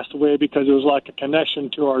dog passed away, because it was like a connection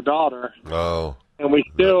to our daughter. Oh. And we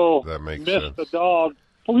still that makes missed sense. the dog.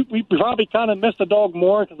 We probably kind of missed the dog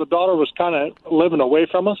more because the daughter was kind of living away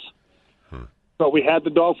from us. But we had the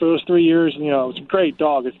dog for those 3 years. And, it's a great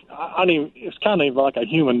dog. It's kind of like a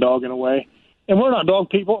human dog in a way. And we're not dog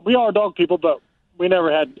people. We are dog people, but we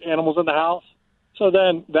never had animals in the house. So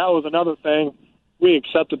then that was another thing. We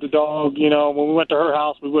accepted the dog. When we went to her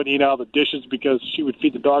house, we wouldn't eat out of the dishes because she would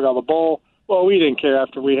feed the dog out of the bowl. Well, we didn't care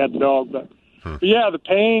after we had the dog. But yeah, the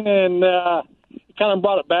pain and it kind of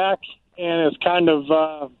brought it back, and it's kind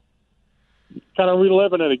of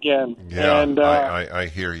reliving it again. Yeah, and, I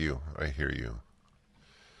hear you. I hear you.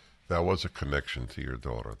 That was a connection to your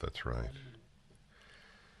daughter. That's right.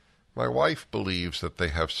 My wife believes that they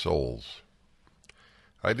have souls.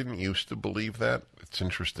 I didn't used to believe that. It's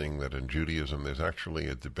interesting that in Judaism there's actually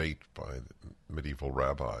a debate by the medieval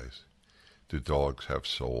rabbis. Do dogs have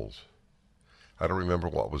souls? I don't remember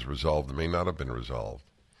what was resolved. It may not have been resolved.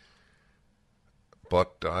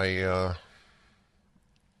 But I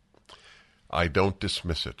don't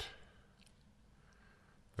dismiss it.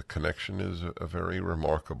 The connection is a very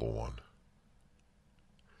remarkable one.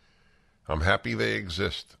 I'm happy they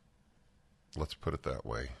exist. Let's put it that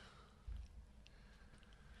way.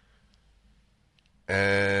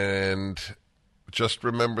 And just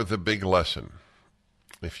remember the big lesson.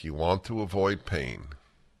 If you want to avoid pain,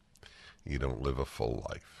 you don't live a full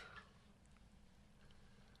life.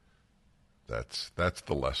 That's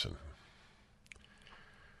the lesson.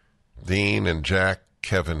 Dean and Jack,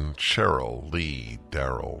 Kevin, Cheryl, Lee,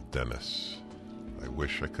 Daryl, Dennis. I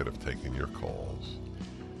wish I could have taken your calls.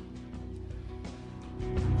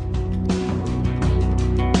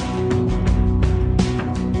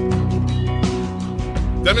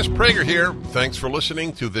 Dennis Prager here. Thanks for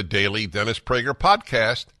listening to the Daily Dennis Prager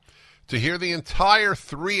Podcast. To hear the entire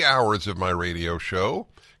 3 hours of my radio show,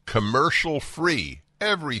 commercial-free,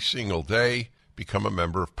 every single day, become a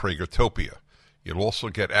member of Pragertopia. You'll also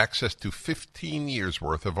get access to 15 years'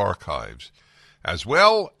 worth of archives, as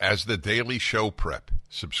well as the daily show prep.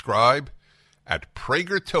 Subscribe at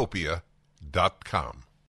Pragertopia.com.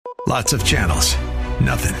 Lots of channels,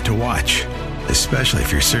 nothing to watch, especially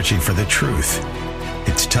if you're searching for the truth.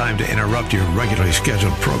 It's time to interrupt your regularly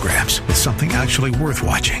scheduled programs with something actually worth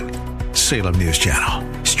watching. Salem News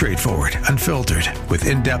Channel. Straightforward, unfiltered, with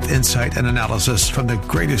in-depth insight and analysis from the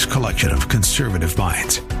greatest collection of conservative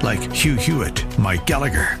minds, like Hugh Hewitt, Mike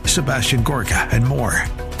Gallagher, Sebastian Gorka, and more.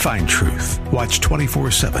 Find truth. Watch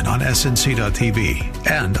 24/7 on SNC.TV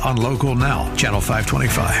and on Local Now, Channel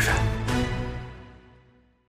 525.